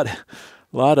there's a lot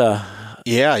of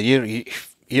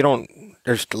you don't.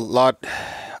 There's a lot.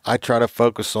 I try to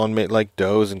focus on like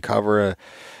does and cover.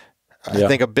 I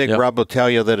think a big rub will tell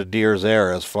you that a deer's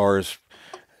there. As far as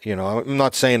I'm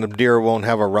not saying a deer won't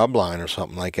have a rub line or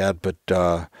something like that, but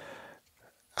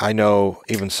I know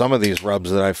even some of these rubs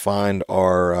that I find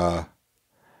are.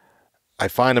 I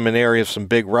find them in areas, some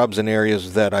big rubs in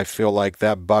areas that I feel like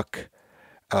that buck.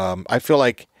 I feel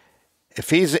like if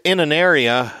he's in an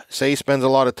area, say he spends a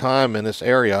lot of time in this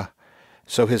area,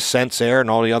 so his scent's there and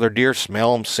all the other deer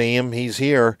smell him, see him, he's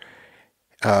here.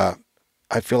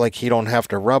 I feel like he don't have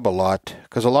to rub a lot,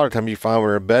 because a lot of times you find when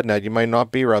you're in bed night, you might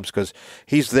not be rubs because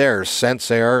he's there, scent's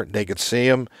there, they could see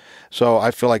him. So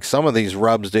I feel like some of these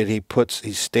rubs that he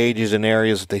stages in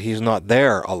areas that he's not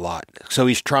there a lot. So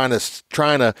he's trying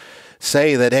to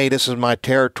say that, hey, this is my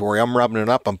territory. I'm rubbing it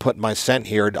up. I'm putting my scent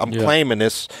here. I'm claiming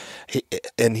this,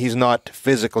 and he's not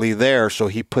physically there. So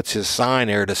he puts his sign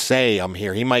there to say I'm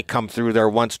here. He might come through there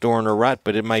once during a rut,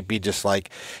 but it might be just like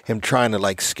him trying to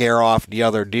like scare off the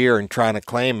other deer and trying to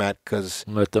claim that, because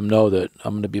let them know that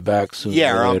I'm going to be back soon.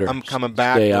 Yeah, or later. I'm coming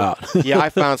back. Stay out. I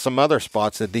found some other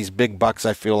spots that these big bucks,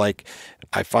 I feel like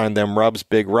I find them rubs,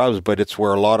 big rubs, but it's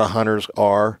where a lot of hunters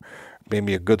are.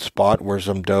 Maybe a good spot where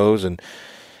some does, and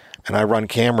I run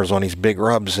cameras on these big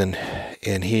rubs, and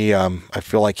he, I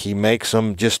feel like he makes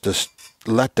them just to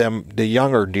let the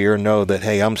younger deer know that,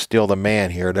 hey, I'm still the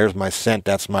man here. There's my scent.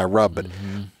 That's my rub. But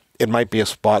it might be a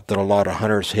spot that a lot of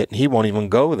hunters hit, and he won't even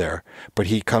go there. But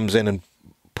he comes in and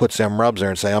puts them rubs there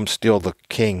and say, I'm still the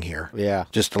king here. Yeah.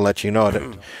 Just to let you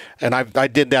know. And I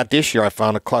did that this year. I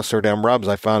found a cluster of them rubs.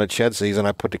 I found at shed season.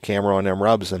 I put the camera on them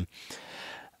rubs, and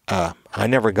I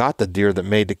never got the deer that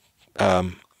made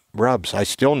the rubs. I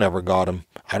still never got him.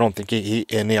 I don't think he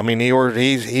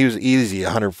was easy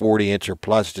 140 inch or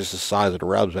plus, just the size of the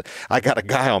rubs. But I got a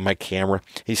guy on my camera.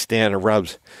 He's standing at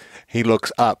rubs. He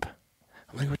looks up.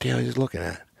 I'm like, what the hell is he looking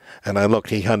at? And I looked.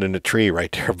 He hunted in a tree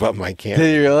right there above my camera.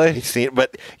 Did he really? He's seen it,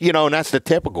 but and that's the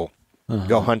typical.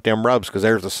 Go hunt them rubs because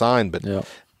there's the sign. But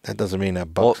that doesn't mean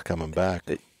that buck's coming back.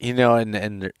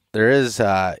 And there is,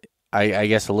 I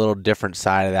guess, a little different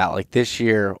side of that. Like this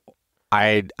year,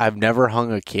 I've never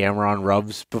hung a camera on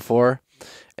rubs before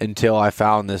until I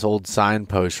found this old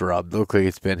signpost rub. It looked like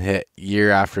it's been hit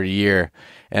year after year.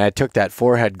 And I took that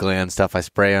forehead gland stuff I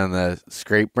spray on the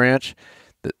scrape branch,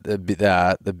 the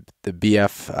BF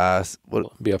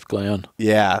BF gland.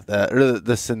 Yeah,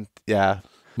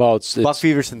 Well, it's buck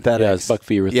fever synthetic. Yeah, it's buck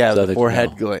fever. Yeah, synthetic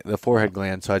the forehead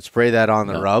gland. So I'd spray that on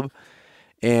the rub,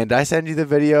 and I send you the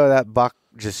video of that buck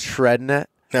just shredding it.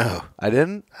 No, I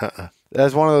didn't. That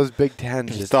was one of those Big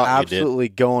Tens, just absolutely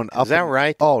going up. Is that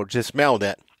right? Oh, just smelled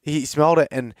it. He smelled it,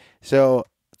 and so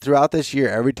throughout this year,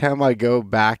 every time I go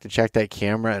back to check that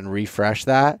camera and refresh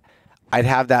that, I'd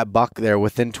have that buck there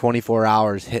within 24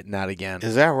 hours hitting that again.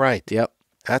 Is that right? Yep.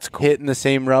 That's cool. Hitting the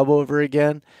same rub over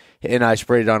again. And I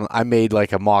sprayed it on. I made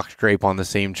like a mock scrape on the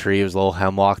same tree. It was a little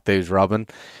hemlock that he was rubbing,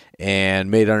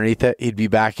 and made it underneath it. He'd be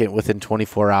back in within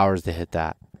 24 hours to hit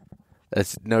that.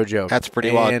 That's no joke. That's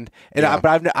pretty wild.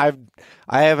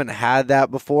 I haven't had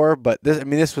that before, but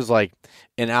this was like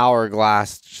an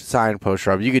hourglass signpost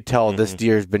rub. You could tell this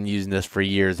deer's been using this for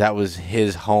years. That was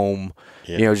his home.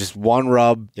 Yeah. Just one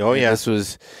rub. Oh yeah. This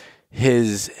was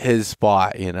his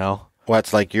spot. Well,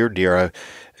 it's like your deer.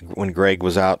 When Greg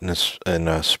was out in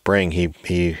spring,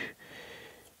 he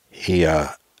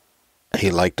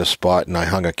liked the spot, and I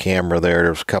hung a camera there.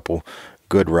 There was a couple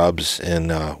good rubs,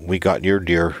 and we got your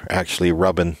deer actually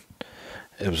rubbing.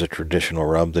 It was a traditional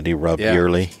rub that he rubbed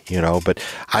yearly, But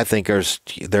I think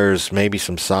there's maybe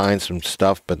some signs, some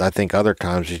stuff, but I think other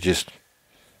times you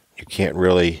can't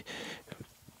really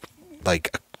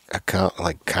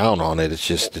count on it. It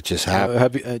just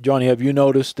happens. Johnny, have you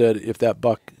noticed that if that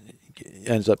buck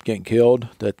ends up getting killed,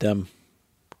 that them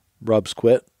rubs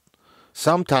quit?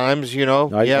 Sometimes,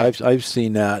 I've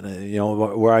seen that,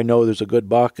 where I know there's a good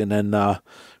buck, and then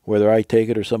whether I take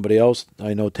it or somebody else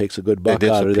I know takes a good buck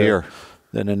out of there,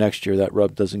 then the next year that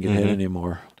rub doesn't get hit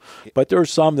anymore. But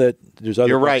there's some there's other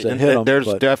You're bucks right. that hit them.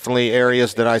 There's definitely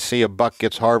areas that I see a buck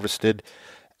gets harvested,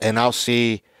 and I'll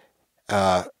see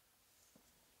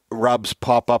rubs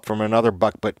pop up from another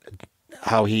buck, but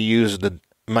how he used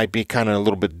might be kind of a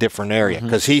little bit different area,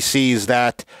 because he sees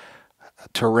that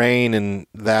terrain and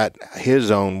that his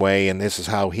own way, and this is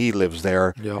how he lives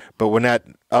there. Yep. But when that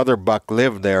other buck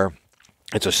lived there,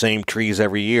 it's the same trees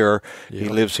every year. He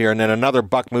lives here, and then another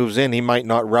buck moves in. He might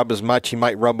not rub as much. He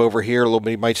might rub over here a little bit.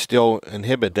 He might still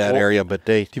inhibit that area. But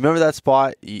do you remember that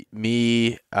spot?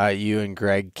 Me, you, and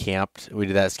Greg camped. We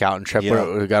did that scouting trip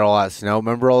where we got all that snow.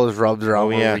 Remember all those rubs around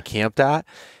where we camped at?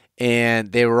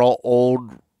 And they were all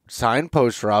old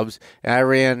signpost rubs, and I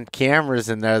ran cameras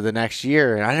in there the next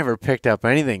year, and I never picked up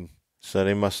anything. So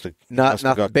they must have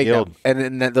got big killed.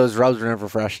 And then those rubs were never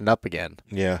freshened up again.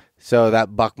 Yeah. So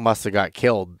that buck must have got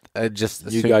killed.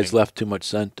 You guys left too much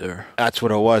scent there. That's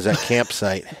what it was at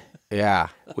campsite. Yeah.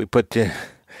 We put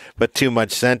too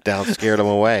much scent down, scared them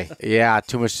away. Yeah,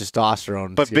 too much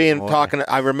testosterone. But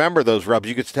I remember those rubs.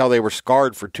 You could tell they were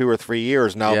scarred for 2 or 3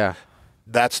 years. Now,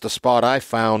 that's the spot I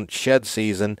found shed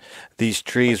season. These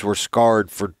trees were scarred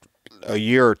for a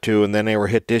year or two, and then they were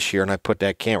hit this year, and I put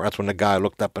that camera. That's when the guy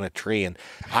looked up in a tree, and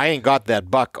I ain't got that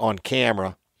buck on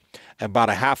camera. About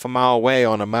a half a mile away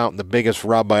on a mountain, the biggest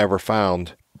rub I ever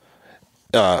found,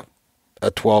 a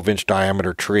 12-inch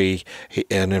diameter tree,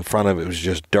 and in front of it was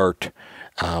just dirt.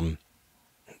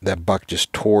 That buck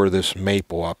just tore this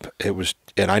maple up. It was,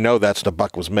 and I know that's the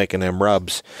buck was making them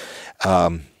rubs.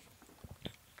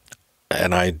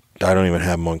 And I don't even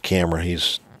have him on camera.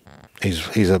 He's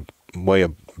a way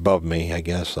above me, I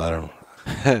guess. I don't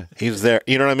know. He's there.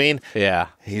 You know what I mean? Yeah.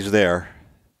 He's there.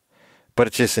 But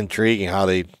it's just intriguing how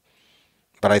they.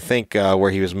 But I think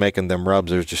where he was making them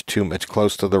rubs, there's just too much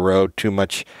close to the road, too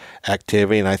much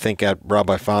activity. And I think that rub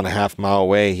I found a half mile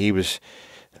away, it was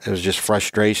just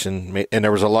frustration. And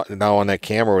there was a lot now on that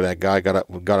camera where that guy got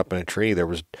up in a tree. There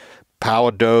was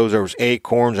power does, there was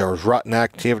acorns, there was rutting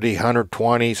activity,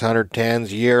 120s,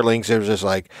 110s, yearlings. It was just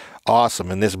like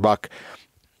awesome. And this buck,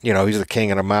 he's the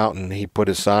king of the mountain. He put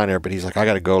his sign there, but he's like, I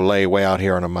got to go lay way out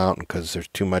here on the mountain because there's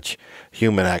too much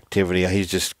human activity.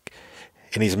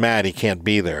 And he's mad he can't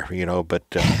be there, but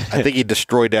I think he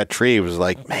destroyed that tree. It was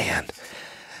like, man.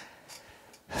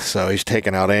 So he's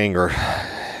taking out anger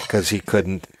because he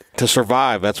couldn't to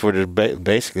survive. That's what they're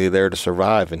basically there to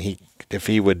survive. And if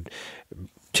he would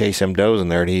chase them does in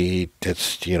there,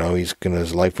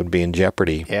 his life would be in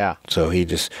jeopardy. Yeah. So he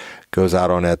just goes out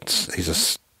on that. He's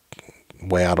just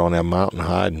way out on that mountain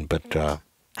hiding. But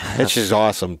it's just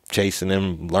awesome chasing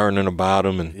him, learning about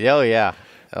him, and Oh yeah,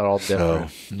 they're all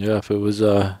different. Yeah, if it was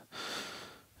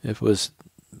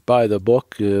by the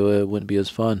book, it wouldn't be as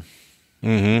fun.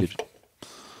 Mm-hmm.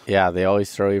 Yeah, they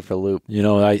always throw you for a loop.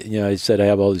 I said I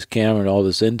have all this camera and all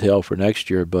this intel for next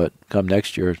year, but come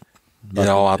next year, it's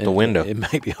all out the window. It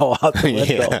might be all out the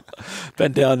window. Yeah.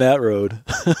 Been down that road.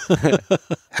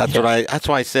 That's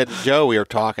why I said to Joe, we were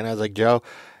talking. I was like, Joe,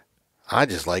 I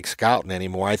just like scouting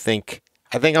anymore. I think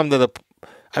I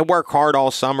work hard all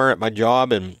summer at my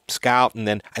job and scout, and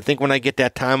then I think when I get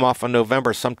that time off in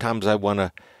November, sometimes I want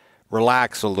to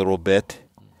relax a little bit.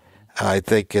 I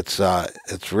think it's tough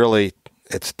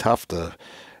to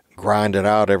grind it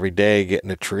out every day, get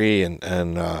in a tree,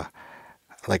 and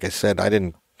like I said,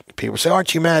 people say,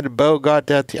 aren't you mad that Beau got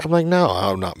that? I'm like, no,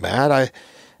 I'm not mad.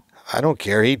 I don't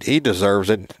care. He deserves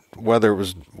it, whether it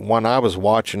was one I was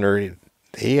watching or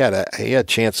he had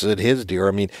chances at his deer.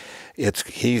 I mean, he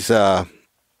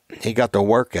got the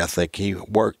work ethic. He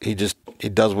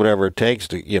does whatever it takes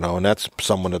to, and that's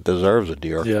someone that deserves a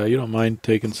deer. Yeah, you don't mind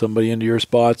taking somebody into your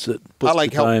spots that puts I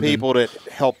like the time helping people in. that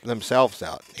help themselves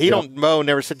out. Beau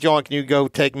never said, John, can you go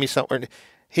take me somewhere?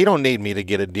 He don't need me to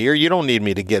get a deer. You don't need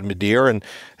me to get him a deer. And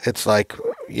it's like,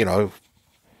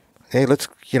 hey, let's,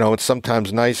 it's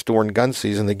sometimes nice during gun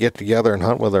season to get together and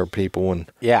hunt with our people. And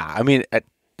yeah, I mean, it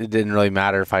didn't really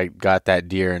matter if I got that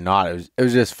deer or not. It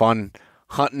was just fun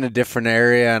hunting a different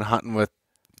area and hunting with,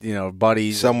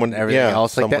 buddies and everything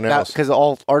else like that. Because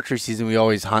all archery season, we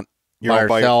always hunt by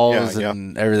ourselves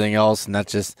and everything else, and that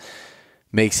just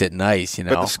makes it nice,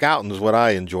 But the scouting is what I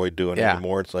enjoy doing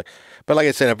anymore. It's like, but like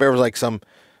I said, if there was like some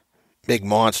big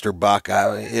monster buck,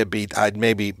 I'd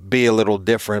maybe be a little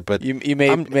different. But you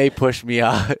may push me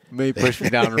out, may push me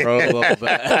down the road a little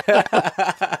bit.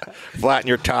 Flatten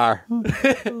your tire.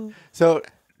 So,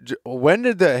 when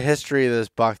did the history of this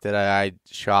buck that I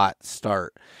shot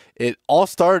start? It all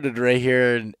started right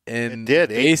here in the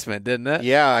basement, didn't it?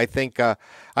 Yeah, I think I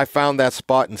found that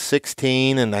spot in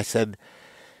 16, and I said,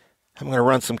 I'm going to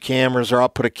run some cameras, or I'll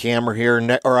put a camera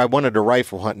here. Or I wanted to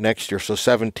rifle hunt next year, so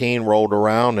 17 rolled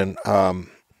around, and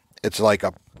it's like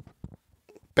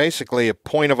basically a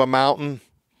point of a mountain,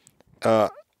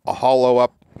 a hollow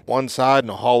up one side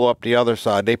and a hollow up the other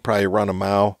side. They probably run a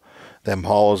mile, them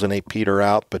hollows, and they peter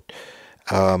out. But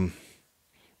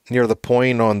near the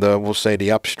point on we'll say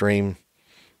the upstream,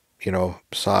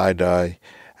 side, I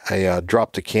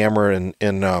dropped the camera in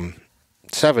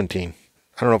 17.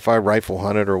 I don't know if I rifle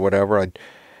hunted or whatever.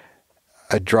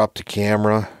 I dropped the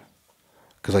camera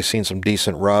because I seen some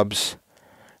decent rubs,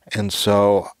 and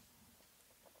so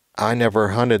I never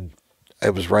hunted.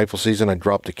 It was rifle season. I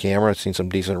dropped the camera. I seen some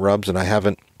decent rubs, and I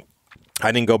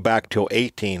didn't go back till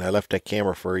 18. I left that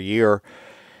camera for a year,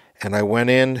 and I went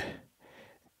in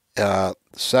in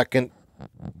 17.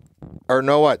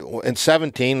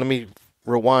 Let me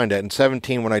rewind that. In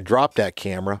 17, when I dropped that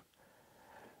camera,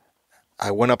 I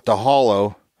went up the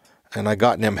hollow, and I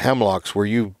got in them hemlocks where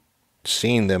you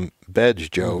seen them beds,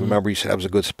 Joe. Mm-hmm. Remember you said that was a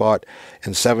good spot.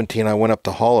 In 17, I went up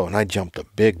the hollow, and I jumped a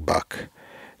big buck.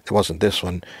 It wasn't this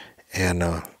one.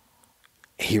 And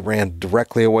he ran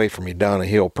directly away from me down a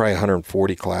hill, probably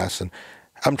 140 class. And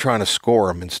I'm trying to score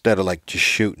him instead of like just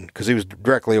shooting, because he was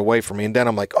directly away from me. And then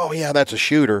I'm like, oh, yeah, that's a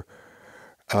shooter.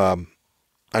 I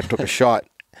took a shot.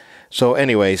 So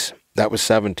anyways, that was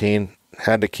 17.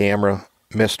 Had the camera,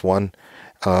 missed one.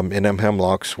 In them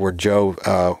hemlocks where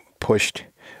Joe pushed.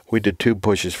 We did 2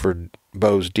 pushes for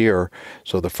Beau's deer.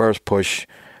 So the first push,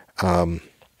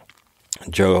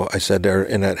 Joe, I said there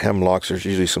in that hemlocks there's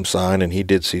usually some sign, and he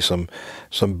did see some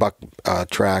buck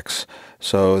tracks.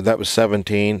 So that was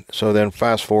 17. So then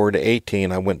fast forward to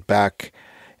 18, I went back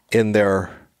in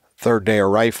there third day of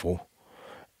rifle,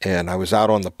 and I was out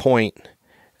on the point,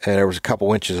 and there was a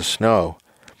couple inches of snow,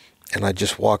 and I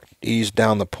just eased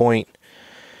down the point,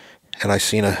 and I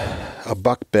seen a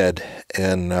buck bed,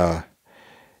 and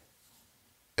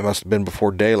it must have been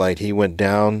before daylight. He went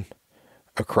down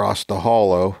across the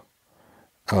hollow,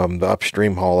 the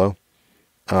upstream hollow,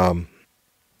 and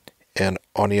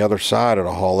on the other side of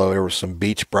the hollow there was some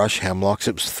beech brush hemlocks.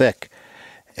 It was thick,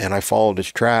 and I followed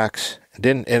his tracks.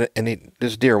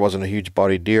 This deer wasn't a huge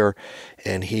bodied deer,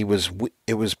 and it was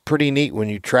pretty neat when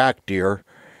you track deer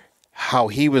how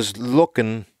he was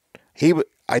looking.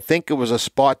 I think it was a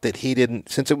spot that he didn't,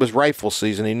 since it was rifle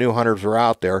season, he knew hunters were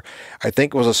out there. I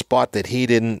think it was a spot that he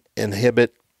didn't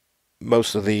inhibit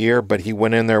most of the year, but he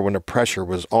went in there when the pressure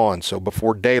was on. So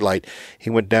before daylight, he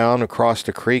went down across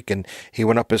the creek and he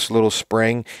went up this little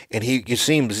spring, and you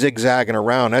see him zigzagging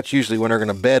around. That's usually when they're going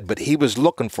to bed, but he was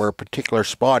looking for a particular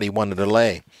spot he wanted to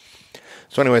lay.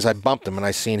 So anyways, I bumped him and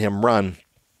I seen him run,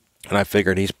 and I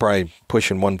figured he's probably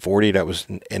pushing 140. That was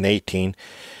in 18.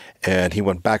 And he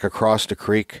went back across the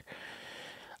creek,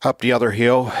 up the other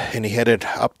hill, and he headed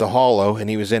up the hollow, and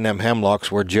he was in them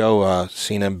hemlocks where Joe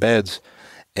seen them beds.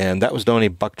 And that was the only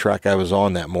buck track I was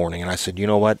on that morning. And I said, you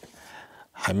know what?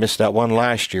 I missed that one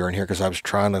last year in here because I was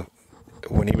trying to,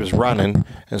 when he was running,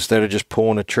 instead of just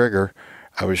pulling the trigger,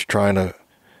 I was trying to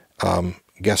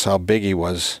guess how big he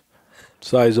was.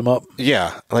 Size him up.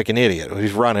 Yeah, like an idiot.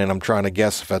 He's running. I'm trying to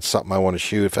guess if that's something I want to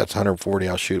shoot. If that's 140,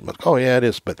 I'll shoot. But, oh, yeah, it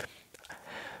is. But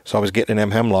so I was getting in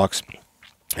them hemlocks,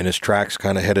 and his tracks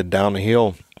kind of headed down the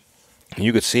hill. And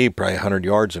you could see probably 100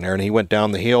 yards in there. And he went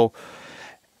down the hill,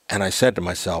 and I said to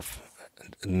myself,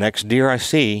 the next deer I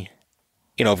see,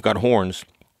 you know, I've got horns,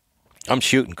 I'm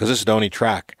shooting because this is the only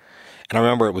track. And I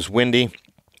remember it was windy.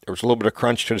 There was a little bit of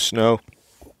crunch to the snow.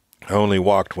 I only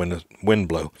walked when the wind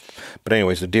blew. But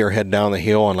anyways, the deer head down the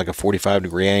hill on like a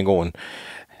 45-degree angle, and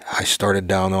I started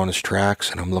down on his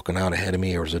tracks, and I'm looking out ahead of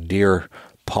me. There was a deer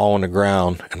pawing the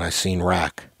ground, and I seen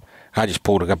rack. I just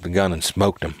pulled up the gun and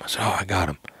smoked him. I said, oh, I got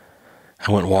him.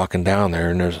 I went walking down there,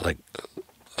 and there's like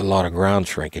a lot of ground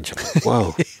shrinkage. I'm like,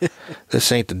 whoa,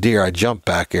 this ain't the deer. I jumped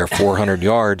back there 400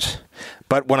 yards.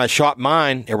 But when I shot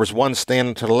mine, there was one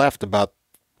standing to the left about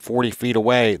 40 feet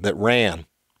away that ran.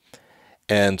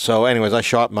 And so anyways, I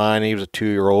shot mine. He was a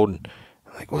 2-year-old. And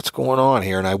I'm like, what's going on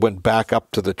here? And I went back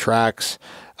up to the tracks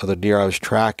of the deer I was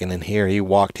tracking, and here he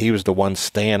walked. He was the one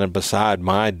standing beside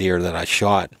my deer that I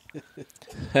shot.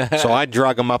 So I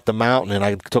drug him up the mountain, and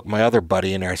I took my other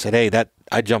buddy in there. I said, hey,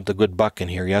 I jumped a good buck in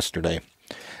here yesterday.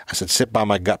 I said, sit by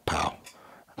my gut, pal.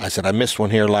 I said, I missed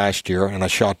one here last year, and I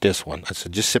shot this one. I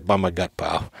said, just sit by my gut,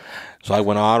 pal. So I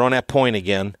went out on that point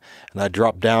again, and I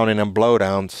dropped down in them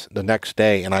blowdowns the next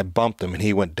day, and I bumped him, and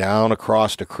he went down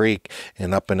across the creek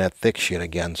and up in that thick shit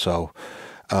again. So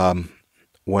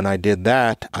when I did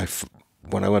that,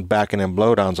 when I went back in them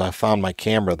blowdowns, I found my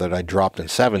camera that I dropped in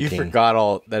 17. You forgot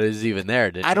all that is even there,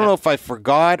 didn't you? I don't know if I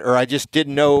forgot or I just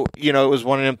didn't know. You know, it was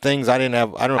one of them things I didn't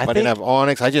have. I don't know if I didn't have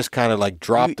Onyx. I just kind of like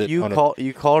dropped it.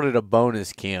 You called it a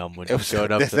bonus cam when you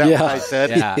showed up. Is that what I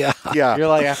said? Yeah. You're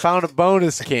like, I found a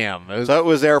bonus cam. So it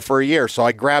was there for a year. So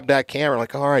I grabbed that camera.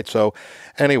 Like, all right. So,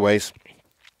 anyways,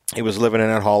 he was living in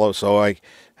that hollow. So I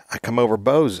come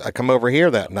over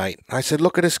here that night. I said,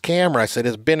 look at this camera. I said,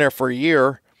 it's been there for a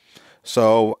year.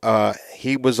 So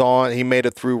he made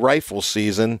it through rifle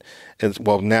season.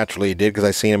 Well, naturally he did because I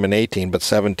seen him in 18, but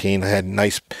 17 I had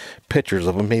nice pictures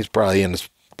of him. He's probably in his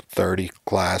 30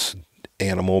 class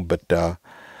animal. But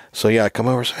so yeah, I come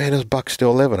over and say, hey, this buck's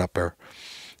still living up there.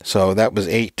 So that was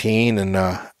 18, and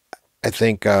I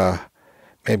think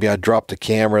maybe I dropped the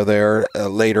camera there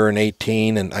later in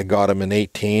 18, and I got him in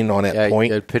 18 on that point.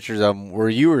 You had pictures of him where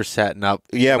you were setting up.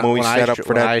 Yeah, when we set up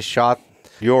for that. I shot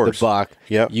yours. The buck.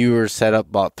 Yep. You were set up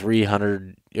about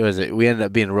 300. We ended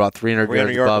up being about 300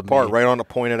 yards above apart, me. Right on the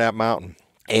point of that mountain.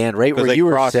 And right where you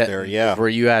were set, there, yeah. where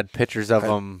you had pictures of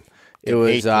him, it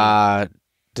was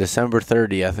December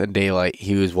 30th in daylight.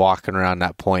 He was walking around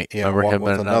that point. Yeah, remember him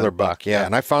with and another buck. Yeah,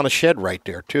 and I found a shed right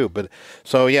there too. But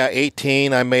so yeah,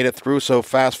 18, I made it through. So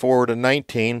fast forward to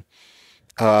 19,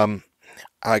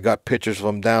 I got pictures of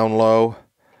him down low.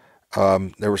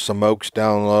 There were some oaks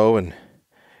down low, and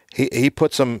he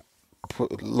put a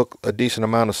decent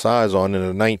amount of size on in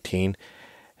a 19,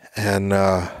 and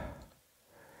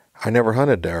I never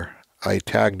hunted there. I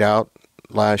tagged out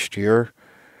last year,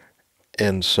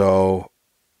 and so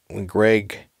when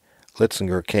Greg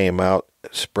Litzinger came out,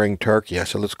 spring turkey, I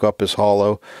said, let's go up this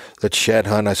hollow, let's shed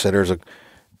hunt. I said,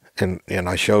 and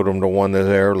I showed him the one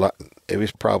there. It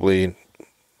was probably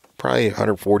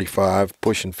 145,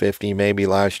 pushing 50 maybe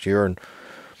last year, and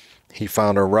he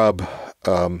found a rub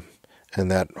in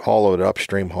that hollow, the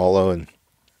upstream hollow, and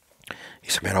he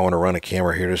said, man, I want to run a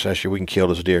camera here. We can kill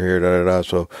this deer here,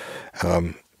 So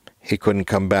he couldn't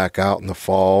come back out in the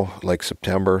fall, like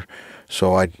September,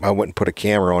 so I went and put a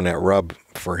camera on that rub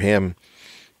for him,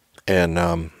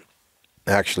 and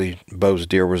actually Beau's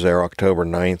deer was there October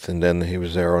 9th, and then he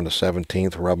was there on the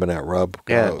 17th rubbing that rub.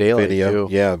 Yeah, daylight video.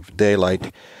 Too. Yeah,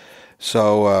 daylight.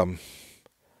 So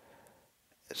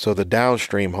so the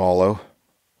downstream hollow,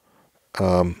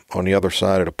 on the other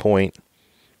side of the point,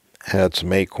 had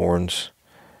some acorns.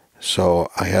 So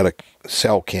I had a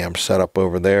cell cam set up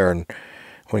over there, and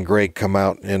when Greg come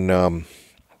out in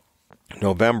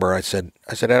November, I said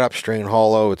that upstream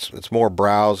hollow, it's more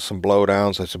browse, some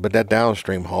blowdowns. I said, but that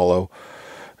downstream hollow,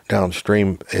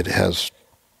 it has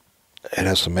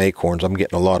some acorns. I'm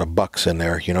getting a lot of bucks in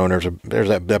there, and there's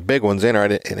that big one's in there,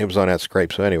 and it was on that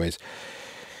scrape. So anyways,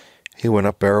 he went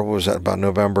up there, what was that, about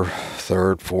November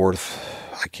 3rd, 4th,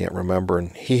 I can't remember,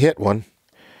 and he hit one.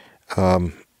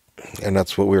 And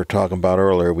that's what we were talking about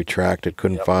earlier. We tracked it,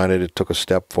 couldn't find it. It took a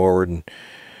step forward, and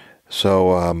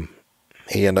so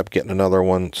he ended up getting another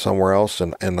one somewhere else.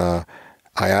 And I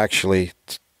actually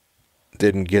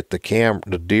didn't get the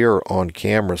deer on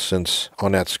camera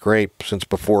on that scrape since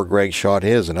before Greg shot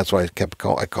his, and that's why I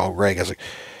called Greg. I was like,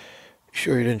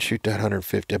 "Sure you didn't shoot that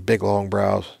 150, a big long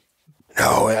browse?"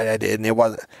 No, I didn't. It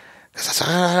wasn't. I said,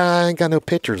 I ain't got no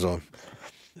pictures on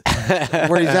him.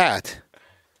 Where he's at?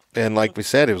 And like we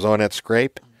said, it was on that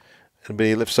scrape.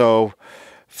 So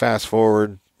fast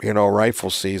forward, rifle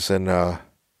season, the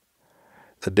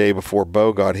day before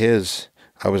Beau got his,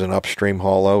 I was in upstream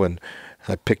hollow, and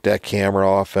I picked that camera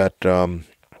off at Rub,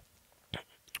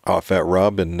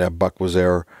 and that buck was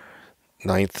there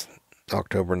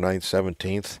October 9th,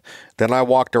 17th. Then I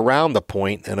walked around the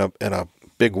point, and a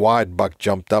big wide buck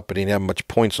jumped up, but he didn't have much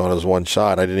points on his one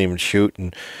shot. I didn't even shoot,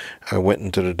 and I went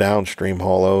into the downstream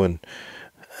hollow, and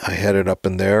I headed up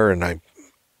in there, and I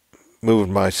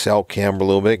moved my cell camera a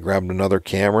little bit, grabbed another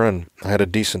camera, and I had a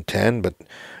decent 10, but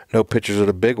no pictures of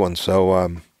the big one.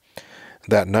 So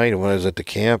that night when I was at the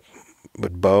camp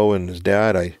with Beau and his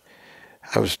dad, I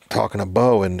was talking to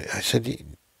Beau, and I said,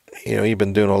 you've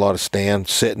been doing a lot of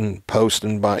sitting,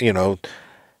 posting, I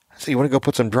said, you want to go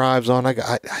put some drives on?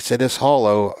 I said, this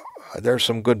hollow, there's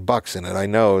some good bucks in it. I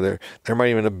know there might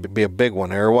even be a big one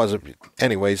there. It wasn't.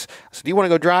 Anyways, I said, do you want to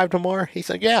go drive tomorrow? He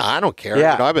said, yeah, I don't care.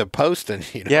 Yeah. I've been posting.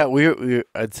 Yeah,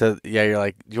 I said, yeah, you're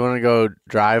like, do you want to go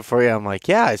drive for you? I'm like,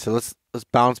 yeah. I said, let's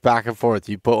bounce back and forth.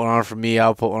 You put one on for me,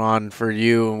 I'll put one on for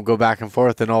you, and we'll go back and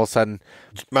forth. And all of a sudden,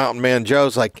 Mountain Man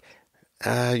Joe's like,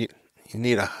 you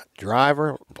need a driver?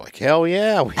 I'm like, hell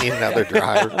yeah, we need another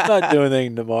driver. I'm not doing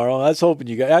anything tomorrow. I was hoping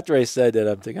you guys, after I said that,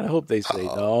 I'm thinking, I hope they say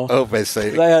no. I hope they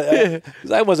say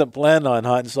Because I wasn't planning on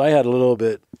hunting, so I had a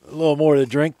little more to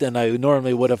drink than I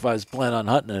normally would if I was planning on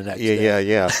hunting the next day.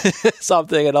 Yeah. So I'm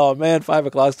thinking, oh man, 5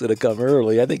 o'clock's going to come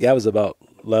early. I think that was about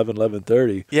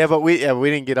 11:30. Yeah, but we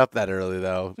didn't get up that early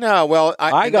though. No, well,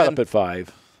 I got up at 5.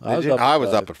 I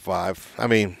was up at 5. I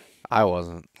mean, I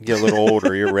wasn't. Get a little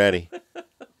older, you're ready.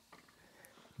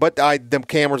 But them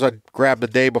cameras I grabbed the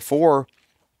day before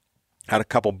had a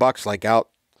couple bucks like out.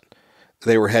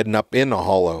 They were heading up in the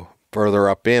hollow, further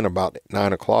up in about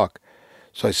 9 o'clock.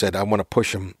 So I said, I want to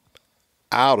push them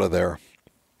out of there.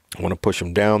 I want to push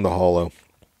them down the hollow.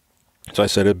 So I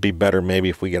said, it'd be better maybe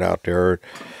if we get out there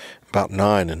about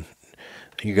 9. And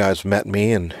you guys met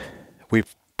me, and we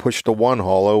pushed the one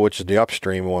hollow, which is the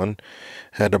upstream one,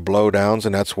 had the blowdowns,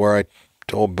 and that's where I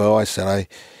told Beau, I said,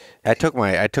 I took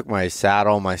my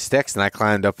saddle, my sticks, and I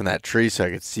climbed up in that tree so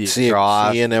I could see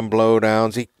draw. Seeing them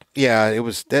blowdowns. It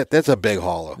was that's a big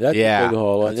hollow. That's a big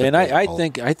hollow, and I hollow.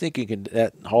 think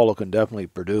that hollow can definitely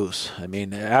produce. I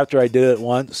mean, after I did it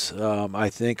once, I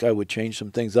think I would change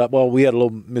some things up. Well, we had a little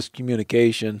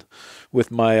miscommunication with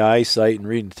my eyesight and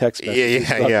reading text messages.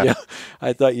 Yeah.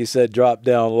 I thought you said drop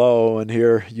down low, and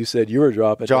here you said you were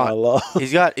dropping down low.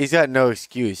 He's got no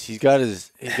excuse. He's got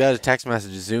his text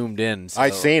message zoomed in. So. I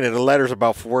seen it. The letter's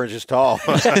about 4 inches tall.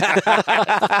 But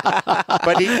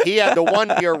he had the one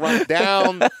deer run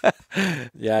down.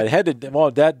 Yeah, it had to. Well,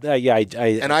 that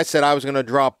and I said I was going to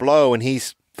drop low, and he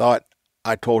thought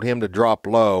I told him to drop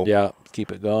low. Yeah,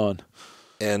 keep it going.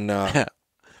 And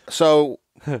so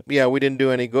yeah, we didn't do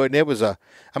any good. And it was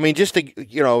just to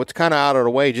it's kind of out of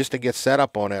the way just to get set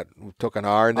up on it. We took an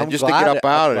hour, and then to get up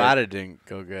out of it. I'm glad it didn't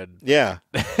go good. Yeah,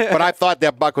 but I thought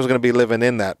that buck was going to be living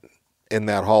in that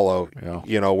hollow.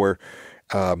 Yeah. Where,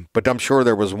 but I'm sure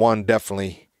there was one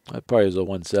definitely. That probably was a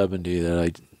 170 that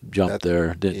I jumped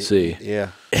there, didn't see. Yeah.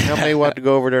 How many want to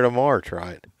go over there tomorrow,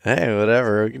 try it? Hey,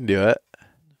 whatever, we can do it.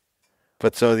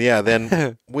 But so, yeah,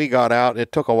 then we got out.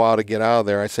 It took a while to get out of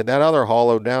there. I said, that other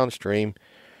hollow downstream,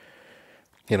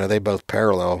 they both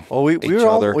parallel each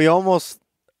other. We almost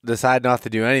decided not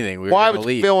to do anything. I was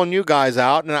filling you guys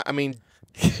out, and I mean,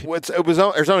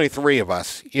 there's only 3 of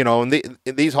us, and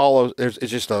these hollows, it's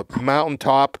just a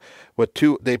mountaintop with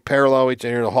 2, they parallel each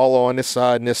other, the hollow on this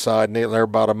side and this side, and they're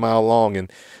about a mile long.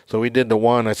 And so we did the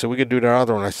one. I said, we could do the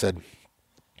other one. I said,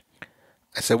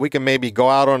 we can maybe go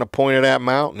out on a point of that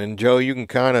mountain, and Joe, you can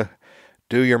kind of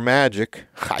do your magic.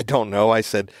 I don't know. I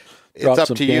said, it's Drop up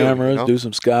some to cameras, you. do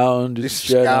some scouting, do some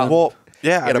shedding. Well,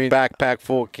 Yeah, Get a backpack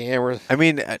full of cameras. I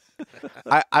mean,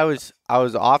 I was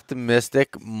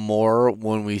optimistic more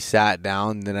when we sat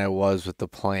down than I was with the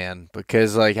plan,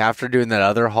 because like after doing that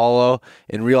other hollow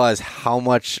and realize how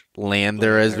much land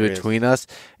there is between us,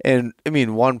 and I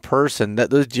mean one person that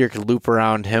those deer could loop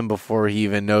around him before he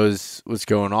even knows what's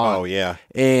going on. Oh yeah,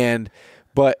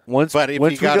 But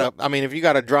if you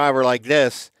got a driver like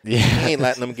this, he ain't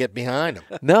letting them get behind him.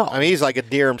 No, I mean he's like a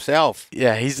deer himself.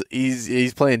 Yeah,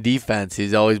 he's playing defense.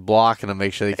 He's always blocking to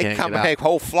make sure they can't get out. A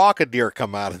whole flock of deer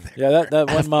come out of there. Yeah, that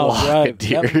 1 mile drive.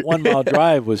 That 1 mile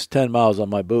drive was 10 miles on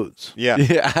my boots. Yeah.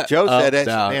 Joe said,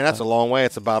 "Man, that's a long way.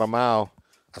 It's about a mile."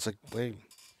 I was like, "Wait."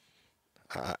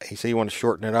 He said, "You want to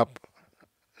shorten it up?"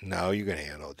 No, you can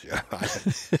handle it, Joe.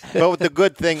 But the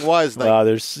good thing was, like,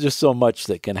 there's just so much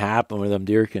that can happen where them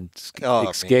deer can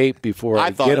escape before I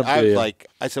get them to you.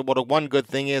 I said, well, the one good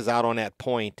thing is out on that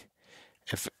point,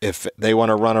 if they want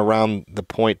to run around the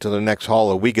point to the next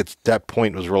hollow, that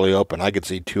point was really open. I could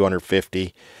see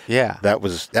 250. Yeah,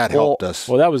 that helped us.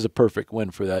 Well, that was a perfect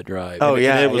win for that drive. Oh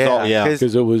yeah, it was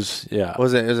because it was it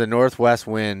was a northwest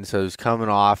wind, so it was coming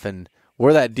off, and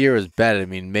where that deer was bedded, I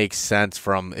mean, makes sense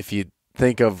from if you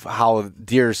think of how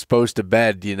deer is supposed to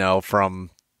bed, from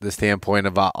the standpoint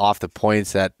of off the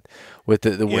points that with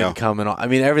the wind coming on. I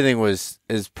mean, everything was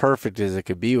as perfect as it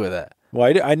could be with it.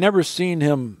 Well, I never seen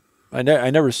him. I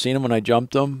never seen him when I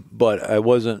jumped him, but I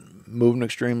wasn't moving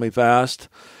extremely fast,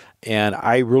 and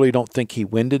I really don't think he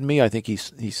winded me. I think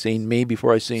he's seen me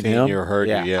before I seen him. You or heard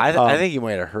you, yeah. I think he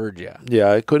might have heard you.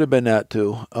 Yeah, it could have been that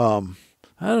too. I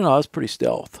don't know. I was pretty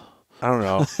stealth. I don't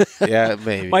know. Yeah,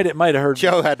 maybe. Might have heard.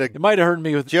 Joe had to. It might have heard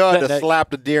me with. Joe had to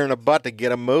slap the deer in the butt to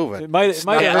get him moving. It might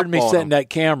have heard me setting that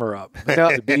camera up.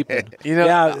 Beeping.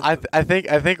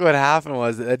 I think what happened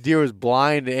was that deer was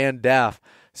blind and deaf,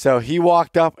 so he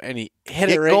walked up and he hit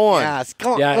it right in the ass.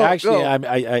 Actually,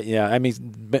 I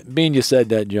mean, being you said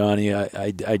that, Johnny,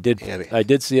 I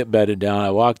did see it bedded down.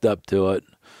 I walked up to it.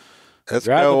 Grabbed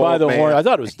it by the horn. I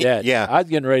thought it was dead. Yeah. I was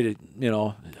getting ready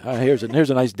to, here's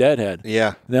a nice dead head. Yeah.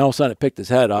 And then all of a sudden it picked his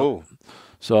head up. Ooh.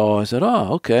 So I said,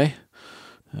 oh, okay.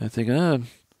 I think,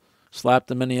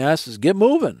 slapped him in the ass. Get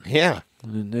moving. Yeah.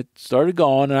 And it started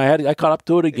going, and I caught up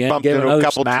to it again. Bumped gave into another a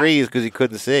couple smack. trees because he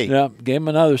couldn't see. Yeah, gave him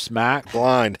another smack.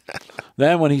 Blind.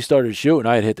 Then when he started shooting,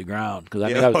 I had hit the ground because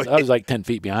I was like 10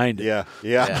 feet behind it.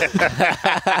 Yeah.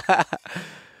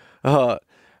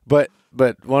 But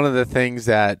one of the things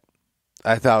that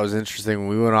I thought was interesting when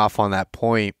we went off on that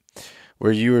point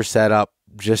where you were set up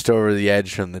just over the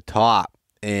edge from the top,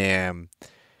 and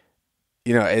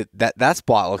that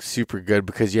spot looked super good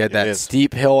because you had that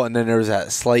steep hill and then there was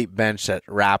that slight bench that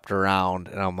wrapped around,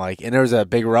 and I'm like, and there was a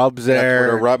big rubs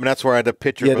there. That's where I had a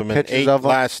picture of him in 18.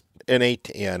 Yeah, in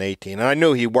 18. And I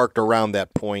knew he worked around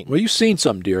that point. Well, you've seen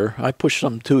some deer. I pushed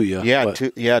some to you.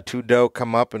 Yeah, two doe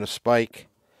come up in a spike.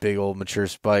 Big old mature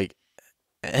spike.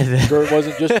 Sure it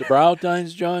wasn't just the brow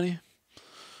tines, Johnny?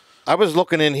 I was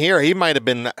looking in here. He might have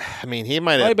been. I mean, he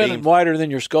might have been wider than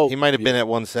your scope. He might have been at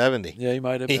 170. Yeah, he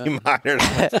might have been. He might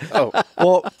have. Oh,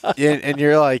 well, and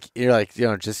you're like,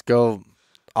 just go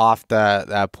off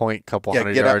that point, couple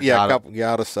hundred yards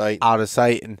out of sight. Out of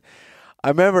sight, and I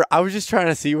remember I was just trying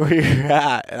to see where you're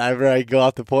at, and I go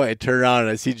off the point and turn around and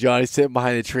I see Johnny sitting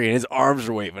behind the tree and his arms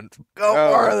are waving. Go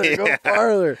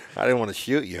farther. I didn't want to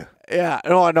shoot you. Yeah,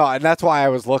 no, and that's why I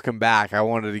was looking back. I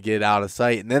wanted to get out of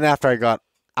sight, and then after I got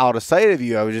out of sight of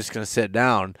you, I was just going to sit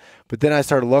down. But then I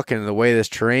started looking, and the way this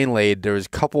terrain laid, there was a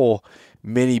couple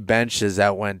mini benches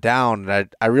that went down, and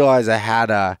I realized I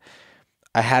had a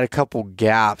couple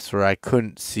gaps where I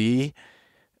couldn't see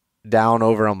down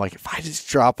over. I'm like, if I just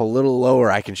drop a little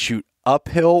lower, I can shoot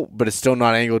uphill, but it's still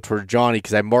not angled toward Johnny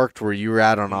because I marked where you were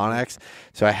at on Onyx.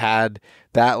 So I had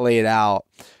that laid out.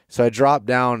 So I dropped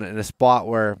down in a spot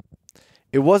where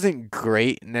it wasn't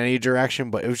great in any direction,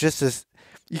 but it was just this,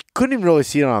 you couldn't even really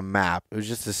see it on a map. It was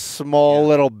just a small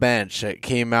little bench that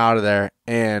came out of there,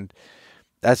 and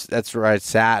that's where I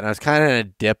sat, and I was kind of in a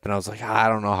dip, and I was like, I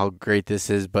don't know how great this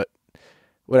is, but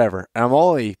whatever. And I'm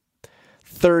only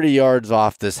 30 yards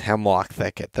off this hemlock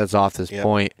thicket that's off this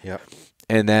point. Yep.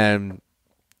 And then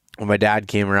when my dad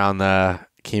came around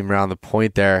the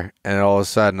point there, and all of a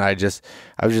sudden I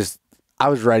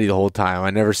was ready the whole time. I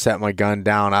never set my gun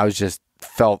down. I was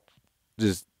felt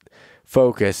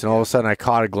focused, and all of a sudden I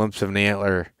caught a glimpse of an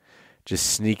antler just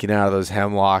sneaking out of those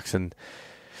hemlocks, and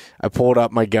I pulled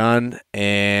up my gun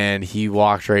and he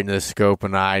walked right into the scope,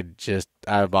 and I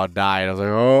about died. I was like,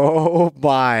 oh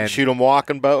my. Shoot him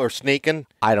walking, Beau, or sneaking?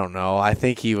 I don't know. I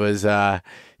think he was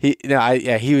he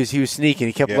was sneaking.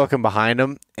 He kept looking behind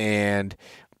him, and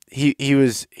he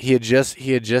had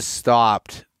just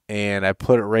stopped, and I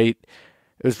put it right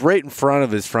It was right in front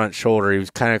of his front shoulder.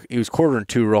 He was quartering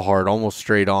two real hard, almost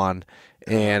straight on.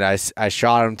 And I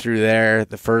shot him through there,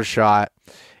 the first shot,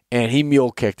 and he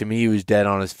mule kicked him. He was dead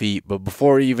on his feet. But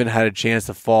before he even had a chance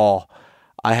to fall,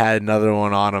 I had another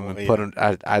one on him and put him.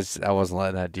 I wasn't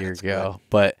letting that deer go.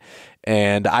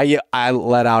 And I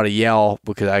let out a yell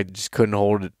because I just couldn't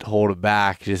hold it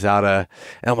back. And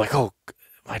I'm like, oh,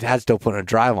 my dad's still putting a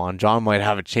drive on. John might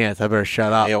have a chance. I better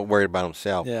shut up. He ain't worried about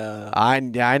himself. Yeah. I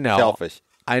know. Selfish.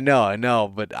 I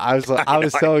know. But I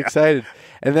was so excited.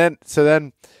 And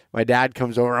then my dad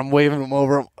comes over. I'm waving him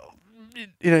over.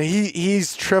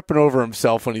 He's tripping over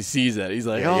himself when he sees it. He's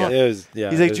like, he's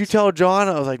like, did you tell John?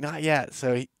 I was like, not yet.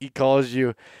 So he calls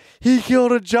you. He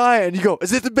killed a giant. And you go,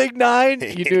 is it the big 9?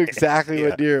 You knew exactly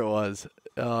what deer it was.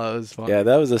 Oh, it was fun. Yeah,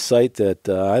 that was a sight that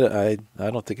I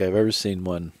don't think I've ever seen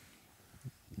one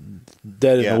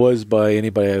dead in the woods by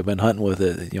anybody I've been hunting with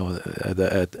it.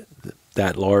 At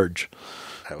that large.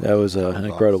 That was an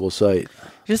incredible sight.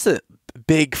 Just a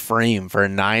big frame for a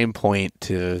 9-point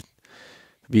to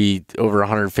be over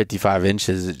 155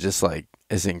 inches. It just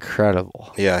is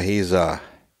incredible. Yeah,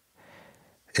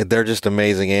 they're just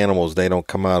amazing animals. They don't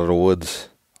come out of the woods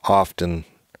often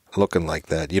looking like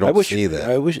that. You don't see that.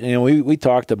 I wish, we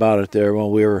talked about it there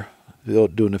when we were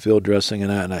doing the field dressing and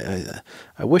that, and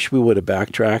I wish we would have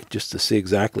backtracked just to see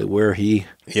exactly where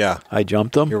I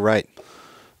jumped him. You're right.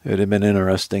 It would have been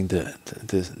interesting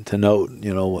to note,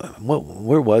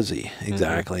 where was he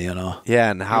exactly, Yeah,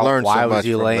 and why was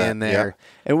he laying there? Yeah.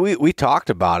 And we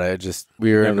talked about it. Just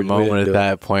we were in the moment at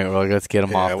that point. We're like, let's get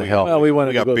him off the hill. Well, we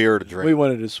got beer to drink. We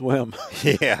wanted to swim.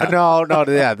 Yeah. No.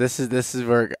 Yeah, this is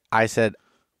where I said,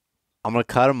 I'm gonna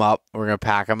cut him up. We're gonna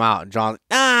pack him out. And John's,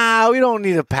 we don't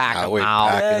need to pack him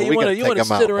out. You want to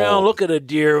sit around, look at a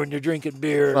deer when you're drinking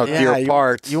beer. Deer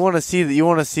parts. You want to see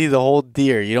the whole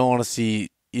deer. You don't want to see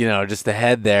just the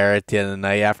head there at the end of the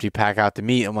night after you pack out the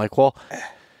meat. I'm like, well, I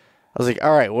was like,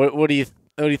 all right, what are you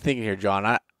thinking here, John?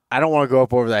 I don't want to go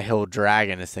up over that hill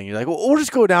dragging this thing. You're like, well, we'll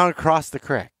just go down across the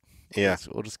creek. Yeah.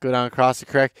 We'll just go down across the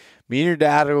creek. Me and your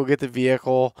dad will get the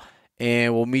vehicle,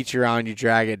 and we'll meet you around. You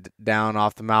drag it down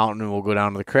off the mountain, and we'll go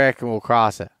down to the creek, and we'll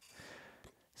cross it.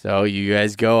 So you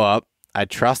guys go up. I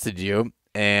trusted you,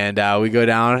 and we go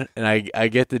down, and I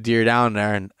get the deer down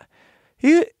there, and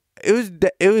it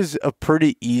was a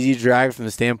pretty easy drag from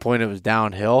the standpoint it was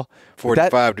downhill.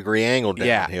 45-degree angle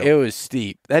downhill. Yeah, it was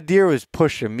steep. That deer was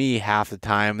pushing me half the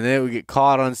time, and then it would get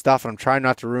caught on stuff, and I'm trying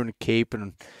not to ruin the cape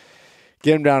and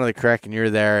get him down to the creek, and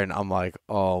you're there, and I'm like,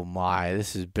 oh my,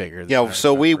 this is bigger than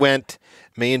so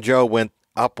me and Joe went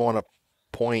up on a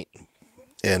point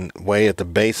and way at the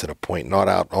base of the point, not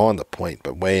out on the point,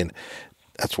 but way in.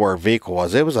 That's where our vehicle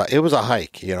was. It was a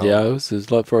hike, Yeah, it was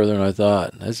a lot further than I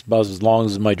thought. That's about as long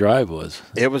as my drive was.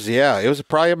 It was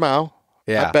probably a mile.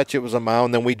 Yeah. I bet you it was a mile.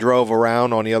 And then we drove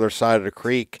around on the other side of the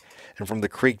creek. And from the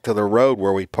creek to the road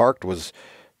where we parked was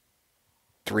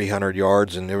 300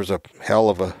 yards. And there was a hell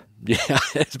of a... Yeah.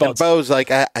 It's about... And Beau's like,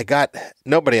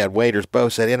 nobody had waders. Beau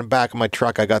said, in the back of my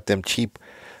truck, I got them cheap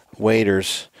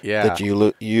waders that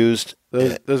you used.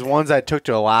 Those ones I took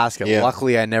to Alaska,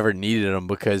 luckily I never needed them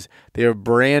because they were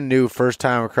brand new, first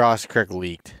time across the creek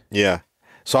leaked. Yeah.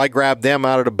 So I grabbed them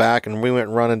out of the back and we went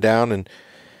running down and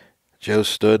Joe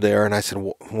stood there and I said,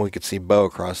 well, we could see Beau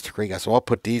across the creek. I said, well, I'll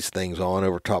put these things on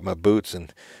over top of my boots.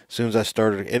 And as soon as I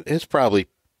started, it's probably,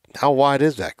 how wide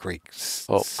is that creek?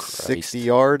 60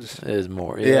 yards? It is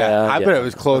more. Yeah. I bet it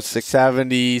was close to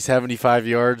 70, 75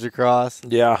 yards across.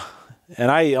 Yeah. And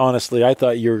I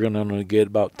thought you were going to get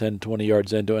about 10, 20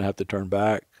 yards into it and have to turn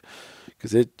back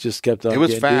because it just kept on. It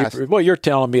was fast. Deeper. Well, you're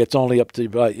telling me it's only up to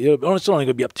it's only going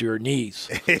to be up to your knees.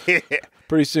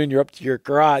 Pretty soon you're up to your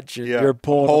crotch and you're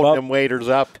holding them waders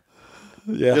up.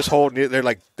 Yeah, just holding it.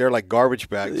 They're like garbage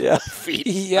bags. Yeah, feet.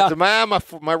 Yeah. I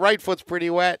said, my right foot's pretty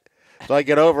wet, so I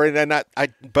get over it, and then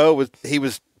Beau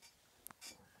was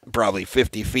probably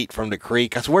 50 feet from the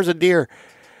creek. I said, "Where's the deer?"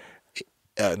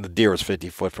 The deer was 50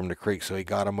 foot from the creek, so he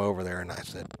got him over there, and I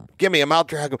said, "Give me him, I'll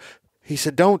drag him." He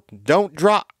said, "Don't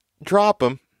drop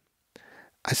him."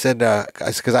 I said,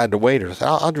 because I had the waders. I said,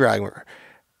 I'll drag him.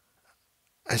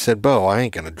 I said, Beau, I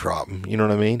ain't gonna drop him. You know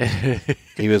what I mean?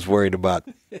 He was worried about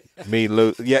me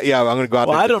losing. Yeah, I'm gonna go out.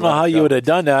 Well, there I don't know how you would have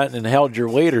done that and held your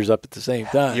waders up at the same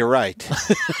time. You're right.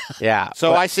 Yeah.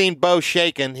 So I seen Beau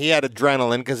shaking. He had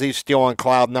adrenaline because he's still on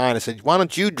cloud 9. I said, "Why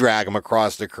don't you drag him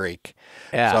across the creek?"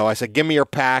 Yeah. So I said, "Give me your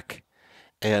pack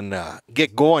and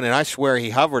get going." And I swear he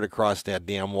hovered across that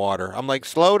damn water. I'm like,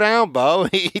 "Slow down, Beau."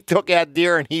 He took that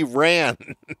deer and he ran.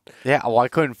 Yeah. Well, I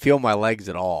couldn't feel my legs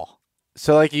at all.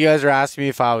 So, like, you guys are asking me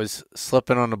if I was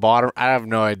slipping on the bottom. I have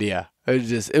no idea.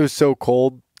 It was so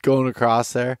cold going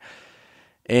across there.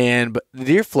 but the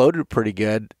deer floated pretty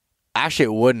good. Actually,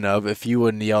 it wouldn't have if you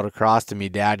wouldn't yelled across to me,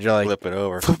 Dad. You're like, flip it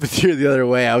over. Flip the deer the other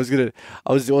way. I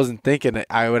wasn't thinking that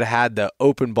I would have had the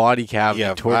open body cavity.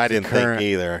 Yeah, towards I the didn't current.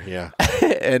 think either. Yeah,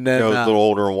 And then Joe's a little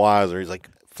older and wiser. He's like,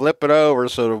 flip it over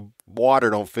so the water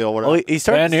don't fill it up. he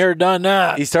started. Been here, done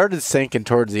that. He started sinking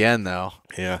towards the end though.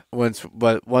 Yeah. Once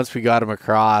we got him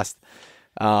across,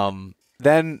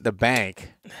 then the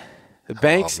bank. The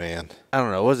bank's, Oh man. I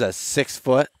don't know, what was that, 6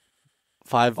 foot?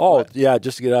 5 Oh, foot? yeah,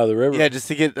 just to get out of the river. Yeah, just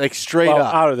to get like straight Well,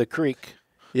 up. out of the creek.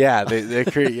 Yeah, the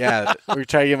creek. Yeah, we were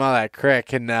trying to get him out of that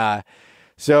creek, and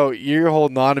so you're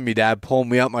holding on to me, Dad, pulling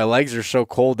me up. My legs are so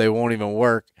cold they won't even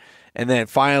work. And then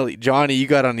finally, Johnny, you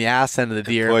got on the ass end of the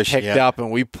deer, push, picked yeah. up,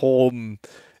 and we pulled, and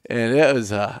it was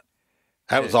That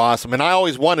was awesome. And I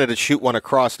always wanted to shoot one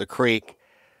across the creek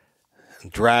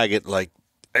and drag it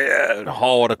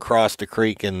haul it across the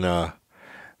creek. And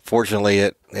fortunately,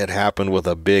 it happened with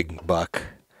a big buck.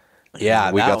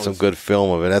 yeah. We that got some was- good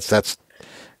film of it.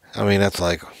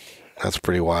 That's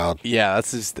pretty wild. Yeah,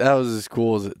 that was as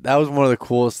cool as that was one of the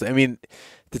coolest. I mean,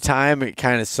 the time it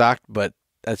kind of sucked, but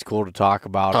that's cool to talk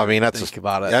about. I mean, think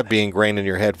about it. that'd be ingrained in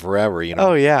your head forever, you know.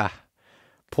 Oh yeah,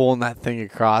 pulling that thing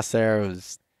across there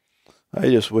was. I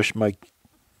just wish my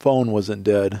phone wasn't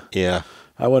dead. Yeah.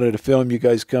 I wanted to film you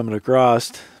guys coming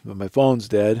across, but my phone's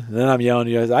dead. And then I'm yelling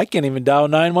at you guys, I can't even dial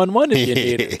 911 if you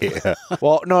need it. Yeah.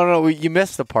 Well, no, you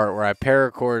missed the part where I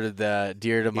paracorded the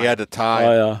deer to my. You had to tie.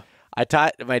 Oh, yeah. I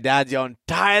tied. My dad's yelling,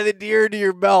 "Tie the deer to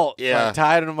your belt." So Yeah. I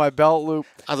tied it to my belt loop.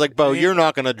 I was like, Beau, you're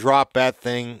not going to drop that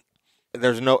thing.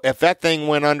 If that thing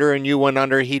went under and you went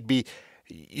under, you'd be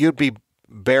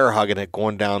bear hugging it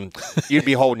going down. You'd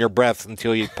be holding your breath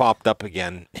until you popped up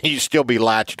again. You'd still be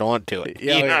latched onto it.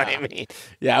 Yeah, you know yeah. what I mean?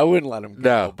 Yeah, I wouldn't let him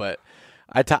go. No. But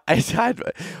I tied.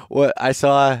 What I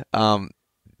saw.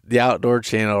 The Outdoor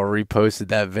Channel reposted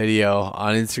that video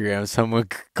on Instagram. Someone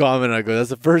commented, I go,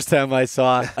 "That's the first time I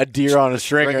saw a deer on a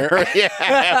stringer."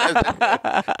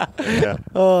 yeah. Yeah.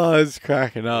 Oh, I was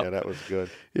cracking up. Yeah, that was good.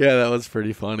 Yeah, that was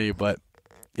pretty funny. But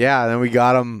yeah, then we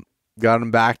got him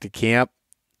back to camp.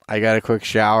 I got a quick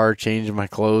shower, changed my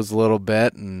clothes a little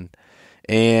bit, and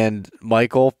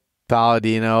Michael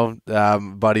Palladino,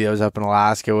 buddy that was up in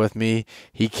Alaska with me,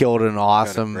 he killed an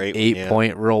awesome great one,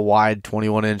 8-point, real wide,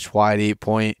 21-inch wide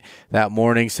 8-point that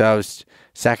morning. So that was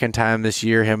second time this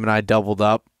year. Him and I doubled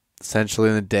up essentially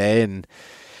in the day, and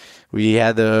we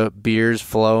had the beers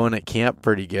flowing at camp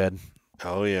pretty good.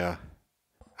 Oh, yeah.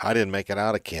 I didn't make it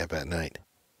out of camp at night.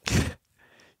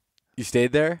 You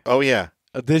stayed there? Oh, yeah.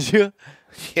 Oh, did you?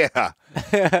 Yeah.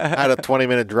 I had a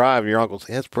 20-minute drive. Your uncle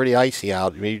said, it's pretty icy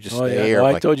out. Maybe you just Oh, stay yeah. here. Well, I'm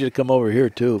I like, told you to come over here,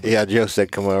 too. yeah, Joe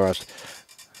said come over.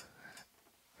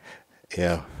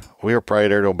 Yeah. We were probably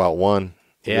there till about 1.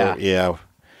 Yeah. Yeah.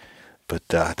 But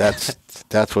that's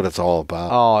what it's all about.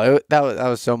 Oh, that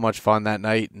was so much fun that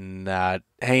night, and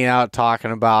hanging out,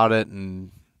 talking about it,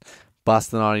 and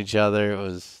busting on each other. It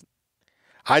was.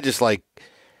 I just like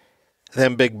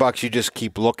them big bucks. You just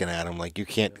keep looking at them. Like you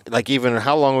can't. Like even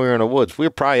how long we were in the woods. We were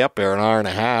probably up there an hour and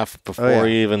a half before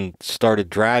we even started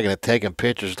dragging it, taking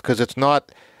pictures. Because it's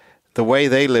not the way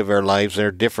they live their lives.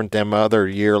 They're different than other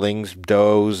yearlings,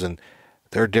 does, and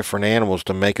they're different animals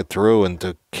to make it through and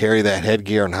to carry that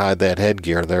headgear and hide that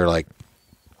headgear. They're like,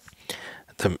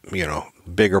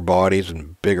 bigger bodies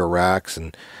and bigger racks,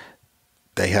 and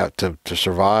they have to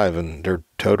survive, and they're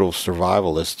total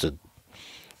survivalists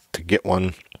to get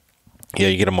one. Yeah,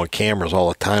 you get them on cameras all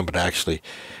the time, but actually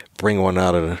bring one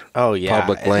out of the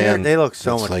public And land. They look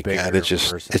so it's much like bigger. that. It's in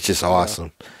just person. it's just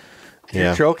awesome. Your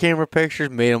Yeah. trail camera pictures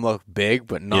made them look big,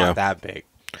 but not Yeah. that big.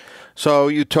 So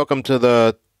you took him to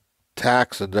the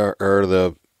Taxidermy.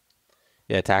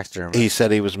 He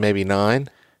said he was maybe 9.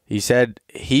 He said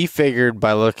he figured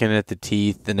by looking at the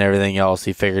teeth and everything else,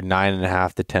 he figured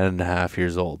 9.5 to 10.5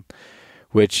 years old.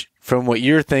 Which, from what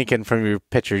you're thinking from your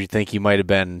picture, you think he might have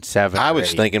been 7. I or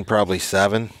was 8. thinking probably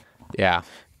 7. Yeah.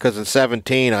 Because in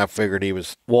 17, I figured he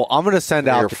was. Well, I'm going to send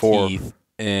 3 or out the 4. teeth,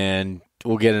 and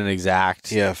we'll get an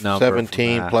exact number.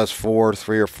 17 from that. plus 4,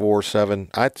 3 or 4, 7.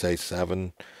 I'd say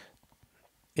 7.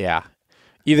 Yeah.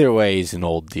 Either way, he's an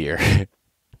old deer.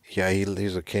 Yeah,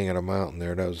 he's a king of the mountain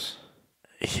there. That's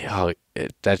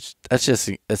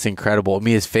incredible. I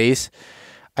mean, his face.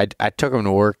 I took him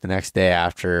to work the next day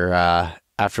after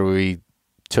we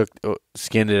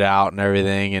skinned it out and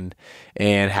everything, and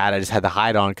I just had the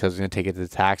hide on because I was going to take it to the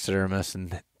taxidermist,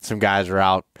 and some guys were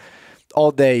out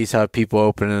all day. You saw people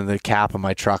opening the cap of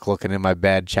my truck, looking in my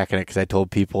bed, checking it because I told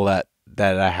people that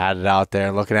I had it out there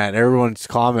and looking at it. And everyone's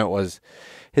comment was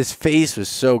his face was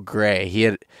so gray.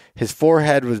 His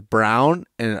forehead was brown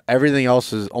and everything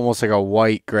else was almost like a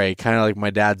white gray, kind of like my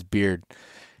dad's beard.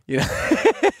 you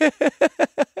know,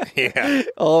 Yeah.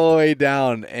 all the way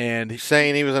down. And You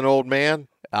saying he was an old man?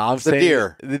 I'm The saying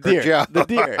deer. the For deer, Joe. the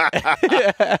deer.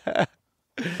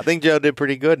 I think Joe did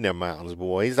pretty good in them mountains,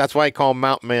 boys. That's why I call him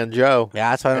Mountain Man Joe.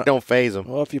 Yeah, that's why It don't phase him.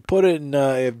 Well, if you put it in,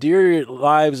 if deer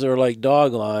lives are like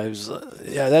dog lives,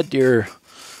 yeah, that deer,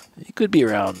 he could be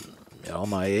around,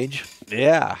 my age.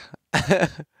 Yeah.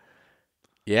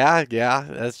 yeah,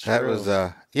 that's true. That was,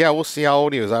 we'll see how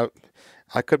old he was.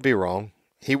 I could be wrong.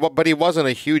 But he wasn't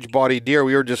a huge body deer.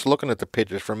 We were just looking at the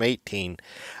pictures from 18.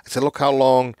 I said, look how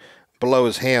long below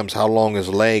his hams, how long his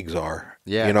legs are.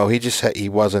 Yeah. He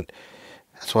wasn't.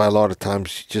 That's why a lot of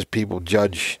times just people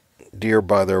judge deer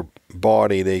by their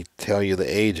body. They tell you the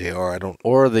age they are.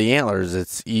 Or the antlers.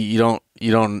 It's you don't.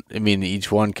 I mean,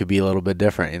 each one could be a little bit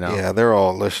different. Yeah, they're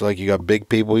all just like you got big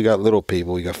people, you got little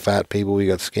people, you got fat people, you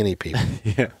got skinny people.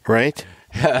 Yeah. Right?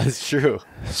 Yeah, that's true.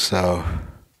 So.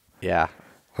 Yeah.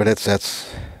 But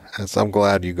that's. I'm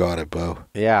glad you got it, Beau.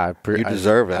 Yeah, you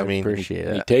deserve it. I I mean, appreciate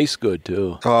it. He tastes good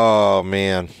too. Oh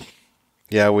man,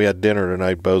 yeah, we had dinner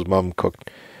tonight. Beau's mom cooked.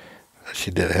 She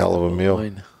did a hell of a meal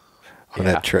Fine. on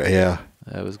that tray. Yeah.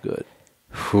 That was good.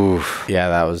 Whew. Yeah,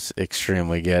 that was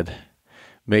extremely good.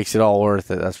 Makes it all worth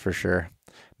it, that's for sure.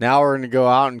 Now we're gonna go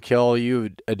out and kill you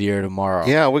a deer tomorrow.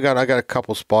 Yeah, I got a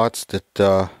couple spots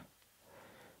that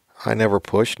I never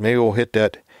pushed. Maybe we'll hit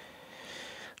that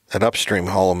upstream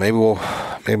hollow. Maybe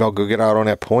I'll go get out on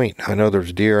that point. I know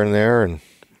there's deer in there, and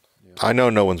I know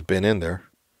no one's been in there.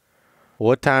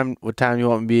 What time you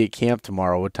want me to be at camp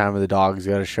tomorrow? What time are the dogs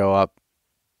got to show up?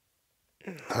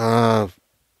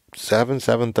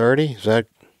 7:30. Is that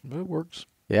It works.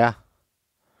 Yeah.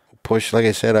 push? Like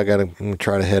I said, I'm gonna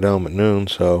try to head home at noon,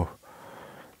 so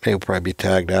maybe we'll probably be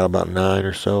tagged out about 9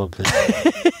 or so.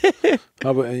 How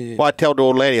about, Well, I tell the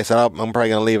old lady, I said, I'm probably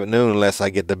going to leave at noon unless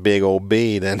I get the big old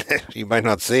bee. Then you might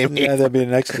not see me. yeah, that'd be the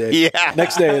next day. Yeah.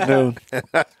 Next day at noon.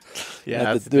 Yeah,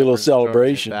 Have that's to do a little different story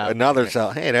celebration. than that. Another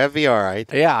cell. Hey, that'd be all right.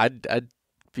 Yeah, I'd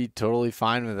be totally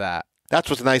fine with that. That's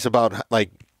what's nice about, like,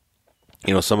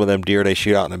 some of them deer they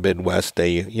shoot out in the Midwest,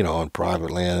 on private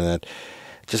land, and that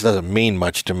just doesn't mean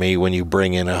much to me when you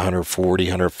bring in 140,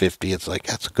 150. It's like,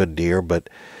 that's a good deer. But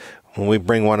when we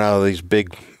bring one out of these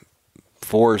big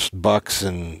forest bucks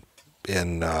and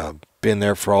been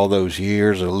there for all those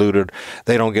years, eluded,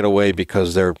 they don't get away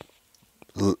because they're,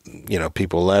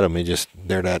 people let them.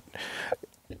 They're that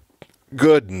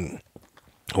good. And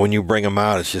when you bring them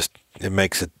out, it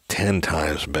makes it 10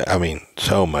 times better. I mean,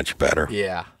 so much better.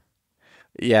 Yeah.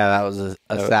 Yeah, that was a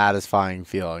satisfying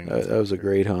feeling. That was a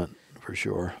great hunt for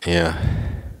sure. Yeah.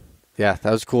 Yeah,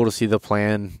 that was cool to see the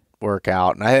plan work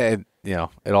out. And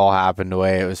it all happened the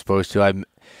way it was supposed to. I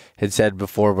had said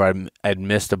before, but I'd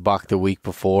missed a buck the week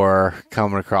before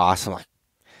coming across. I'm like,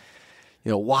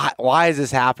 why is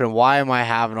this happening? Why am I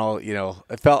having all,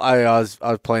 it felt I was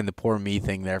playing the poor me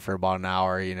thing there for about an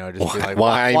hour, just being like,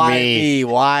 Why me?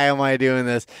 Why am I doing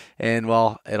this? And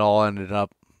well, it all ended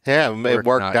up. Yeah, it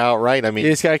worked out right. I mean,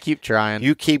 You just got to keep trying.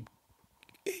 you can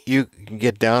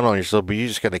get down on yourself, but you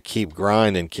just got to keep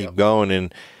grinding, keep going,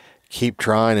 and keep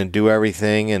trying and do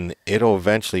everything, and it'll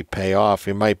eventually pay off.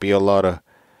 It might be a lot of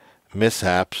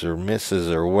mishaps or misses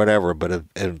or whatever, but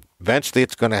eventually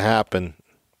it's going to happen.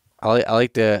 I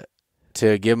like to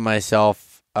give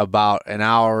myself about an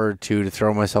hour or two to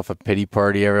throw myself a pity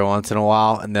party every once in a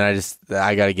while, and then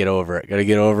I got to get over it. Got to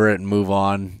get over it and move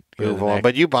on. Move on.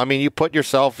 But you put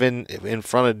yourself in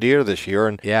front of deer this year,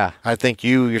 and Yeah. I think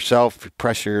you yourself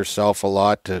pressure yourself a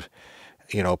lot to,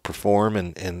 perform,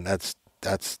 and that's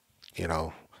that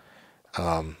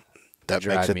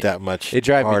makes it that much It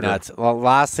drives me harder. nuts. Well,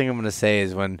 last thing I'm going to say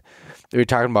is when we were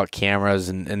talking about cameras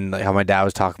and how my dad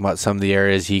was talking about some of the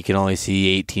areas he can only see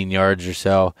 18 yards or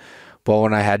so. But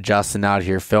when I had Justin out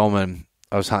here filming,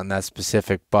 I was hunting that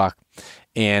specific buck,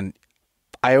 and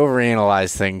I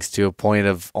overanalyze things to a point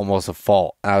of almost a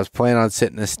fault. I was planning on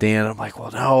sitting in a stand. I'm like,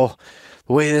 well, no,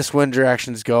 the way this wind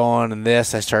direction's going and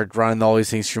this, I started running all these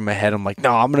things through my head. I'm like,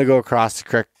 no, I'm going to go across the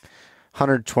creek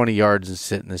 120 yards and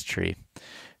sit in this tree.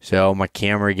 So my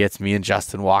camera gets me and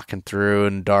Justin walking through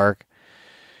in the dark.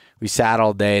 We sat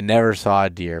all day, never saw a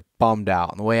deer, bummed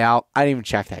out. On the way out, I didn't even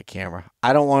check that camera.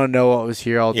 I don't want to know what was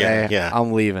here all day. Yeah.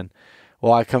 I'm leaving.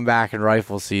 Well, I come back in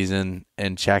rifle season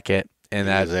and check it. And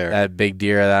that big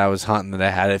deer that I was hunting that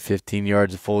I had at 15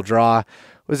 yards of full draw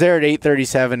was there at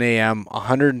 8:37 a.m.,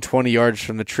 120 yards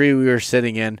from the tree we were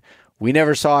sitting in. We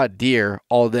never saw a deer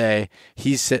all day.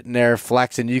 He's sitting there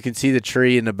flexing. You can see the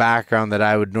tree in the background that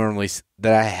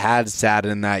I had sat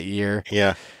in that year.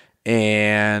 Yeah.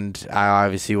 And I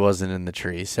obviously wasn't in the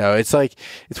tree. So it's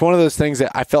one of those things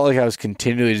that I felt like I was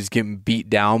continually just getting beat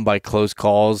down by close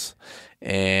calls.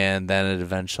 and then it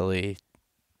eventually.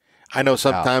 I know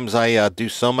sometimes I do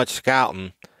so much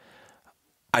scouting.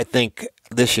 I think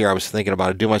this year I was thinking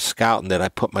about it, do much scouting that I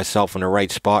put myself in the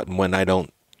right spot, and when I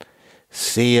don't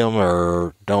see them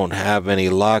or don't have any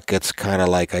luck, it's kind of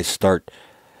like I start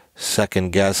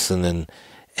second guessing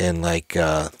and like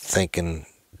thinking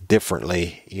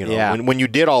differently. When you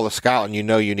did all the scouting,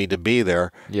 you need to be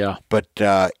there. Yeah. But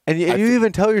and you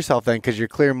even tell yourself then, because you're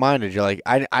clear-minded, you're like,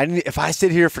 if I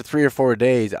sit here for 3 or 4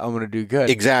 days, I'm going to do good.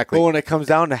 Exactly. But when it comes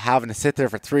down to having to sit there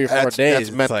for 3 or 4 days,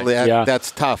 that's mentally,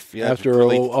 that's tough. Yeah, after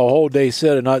a whole day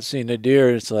sit and not seeing the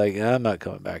deer, it's like, I'm not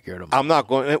coming back here tomorrow. I'm not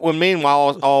going. Well,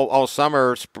 meanwhile, all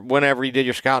summer, whenever you did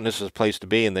your scouting, this is a place to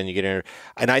be, and then you get in.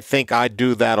 And I think I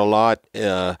do that a lot.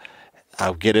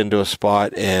 I'll get into a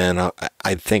spot, and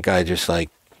I think I just I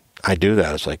do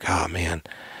that. It's like, oh man,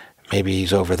 maybe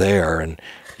he's over there, and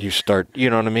you start, you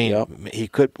know what I mean? Yep. He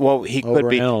could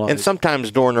be, and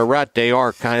sometimes during the rut, they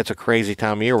are it's a crazy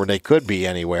time of year where they could be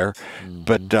anywhere. Mm-hmm.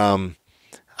 But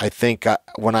I think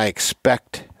when I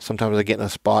expect, sometimes I get in a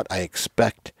spot, I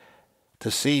expect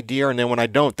to see deer, and then when I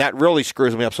don't, that really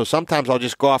screws me up. So sometimes I'll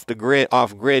just go off grid,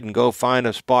 and go find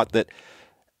a spot that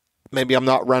maybe I'm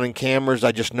not running cameras.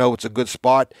 I just know it's a good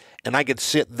spot, and I could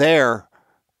sit there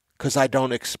because I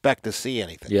don't expect to see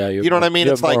anything. Yeah, you know what I mean?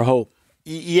 It's like more hope.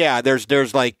 Yeah,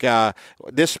 there's like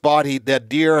this spot. That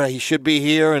deer, he should be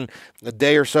here, and a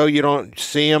day or so you don't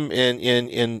see him,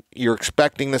 and you're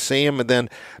expecting to see him, and then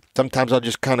sometimes I'll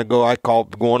just kind of go. I call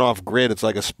it going off grid. It's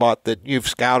like a spot that you've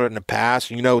scouted in the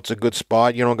past. You know it's a good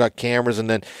spot. You don't got cameras, and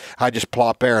then I just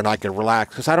plop there and I can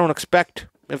relax because I don't expect.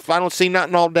 If I don't see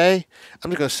nothing all day, I'm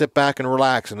just going to sit back and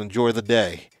relax and enjoy the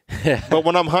day. But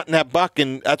when I'm hunting that buck,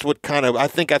 and that's what I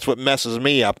think that's what messes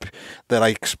me up, that I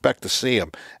expect to see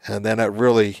him, and then it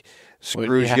really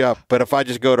screws you up. But if I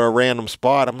just go to a random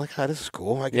spot, I'm like, this is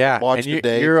cool. I can watch the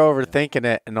day. You're overthinking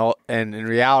it, and in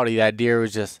reality, that deer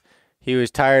was he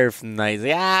was tired from the night. He's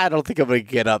like, I don't think I'm going to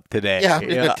get up today. Yeah, I'm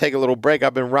just going to take a little break.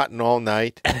 I've been rutting all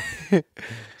night.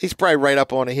 He's probably right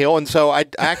up on a hill. And so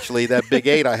that big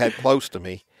 8 I had close to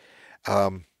me.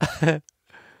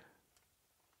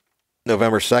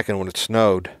 November 2nd when it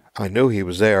snowed, I knew he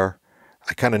was there.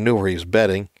 I kind of knew where he was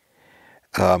bedding.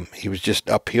 He was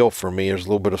just uphill from me. There's a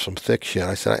little bit of some thick shit.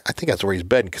 I said, I think that's where he's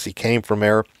bedding because he came from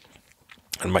there,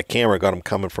 and my camera got him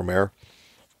coming from there.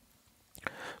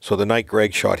 So the night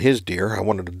Greg shot his deer, I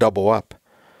wanted to double up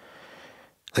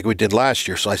like we did last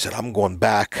year. So I said, I'm going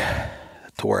back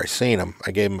to where I seen him.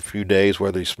 I gave him a few days,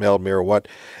 whether he smelled me or what,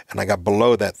 and I got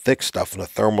below that thick stuff, and the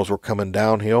thermals were coming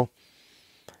downhill.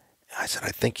 I said, I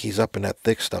think he's up in that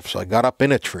thick stuff. So I got up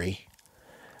in a tree,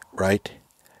 right?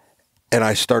 And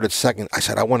I started second. I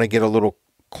said, I want to get a little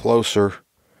closer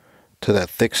to that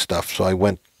thick stuff. So I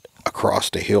went across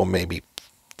the hill maybe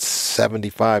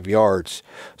 75 yards.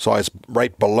 So I was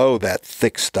right below that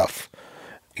thick stuff,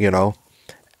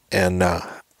 and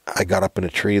I got up in a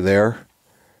tree there.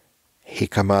 He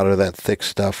come out of that thick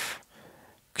stuff.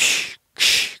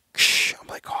 I'm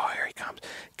like, oh, here he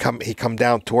comes. He come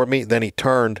down toward me. Then he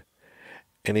turned,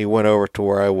 and he went over to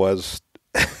where I was.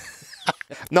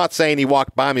 Not saying he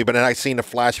walked by me, but then I seen the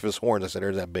flash of his horns. I said,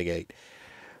 there's that big 8.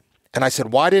 And I said,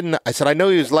 I know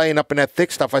he was laying up in that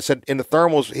thick stuff. I said, in the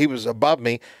thermals, he was above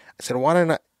me. I said, why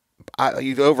didn't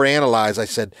you overanalyze? I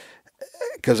said,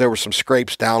 because there were some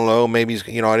scrapes down low. Maybe, I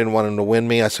didn't want him to win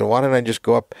me. I said, why didn't I just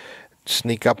go up,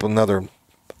 sneak up another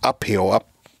uphill up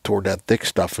toward that thick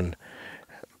stuff?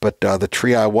 But the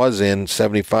tree I was in,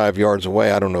 75 yards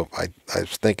away, I don't know. I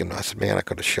was thinking, I said, man, I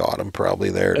could have shot him probably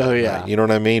there. Oh, yeah. You know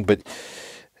what I mean? But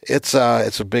it's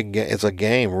a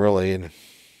game, really. And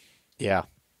yeah.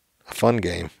 A fun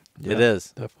game. It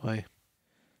is. Definitely.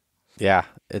 Yeah.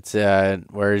 It's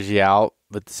wears you out,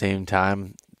 but at the same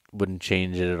time, wouldn't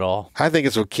change it at all. I think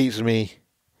it's what keeps me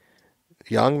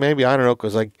young, maybe. I don't know,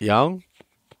 because young?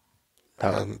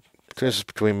 This is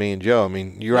between me and Joe. I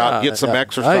mean, you're out, get some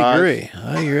exercise. I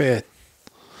agree.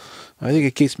 I think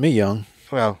it keeps me young.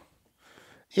 Well,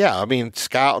 yeah. I mean,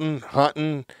 scouting,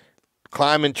 hunting,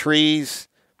 climbing trees,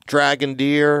 dragging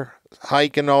deer,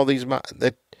 hiking, all these.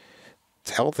 It's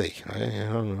healthy. I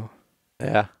don't know.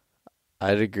 Yeah,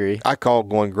 I'd agree. I tell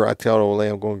the old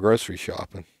lady I'm going grocery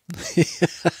shopping.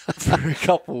 For a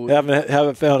couple weeks.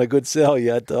 Haven't found a good sale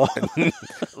yet, though.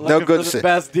 No good sale.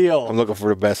 Best deal. I'm looking for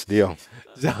the best deal.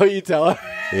 Is that what you tell her?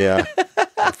 Yeah,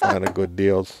 I find the good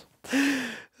deals.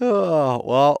 Oh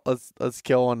well, let's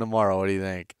kill one tomorrow. What do you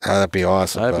think? That'd be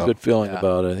awesome. I have a good feeling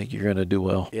about it. I think you're going to do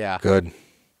well. Yeah, good.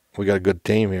 We got a good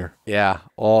team here. Yeah.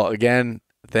 Well, again,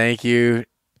 thank you,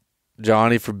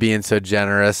 Johnny, for being so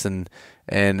generous and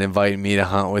inviting me to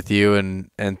hunt with you, and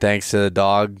thanks to the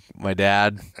dog, my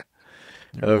dad.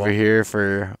 over here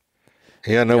for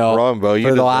Yeah, no problem, Beau. You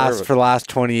for deserve it. the last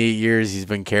 28 years he's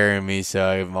been carrying me.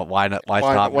 So why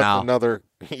stop what's now? another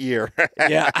year?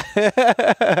 Yeah.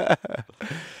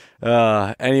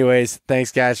 Anyways,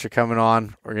 thanks guys for coming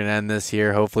on. We're gonna end this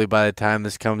here. Hopefully by the time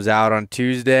this comes out on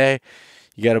Tuesday,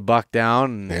 you got a buck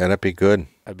down. And Yeah, that'd be good.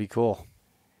 that'd be cool.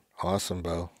 Awesome,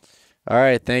 Beau. All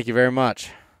right, thank you very much.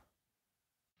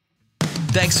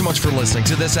 Thanks so much for listening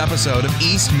to this episode of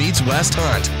East Meets West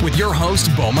Hunt with your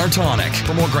host, Beau Martonik.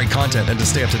 For more great content and to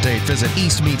stay up to date, visit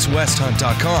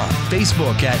eastmeetswesthunt.com,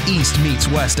 Facebook at East Meets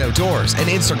West Outdoors, and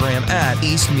Instagram at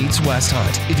East Meets West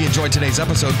Hunt. If you enjoyed today's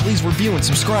episode, please review and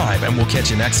subscribe, and we'll catch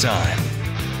you next time.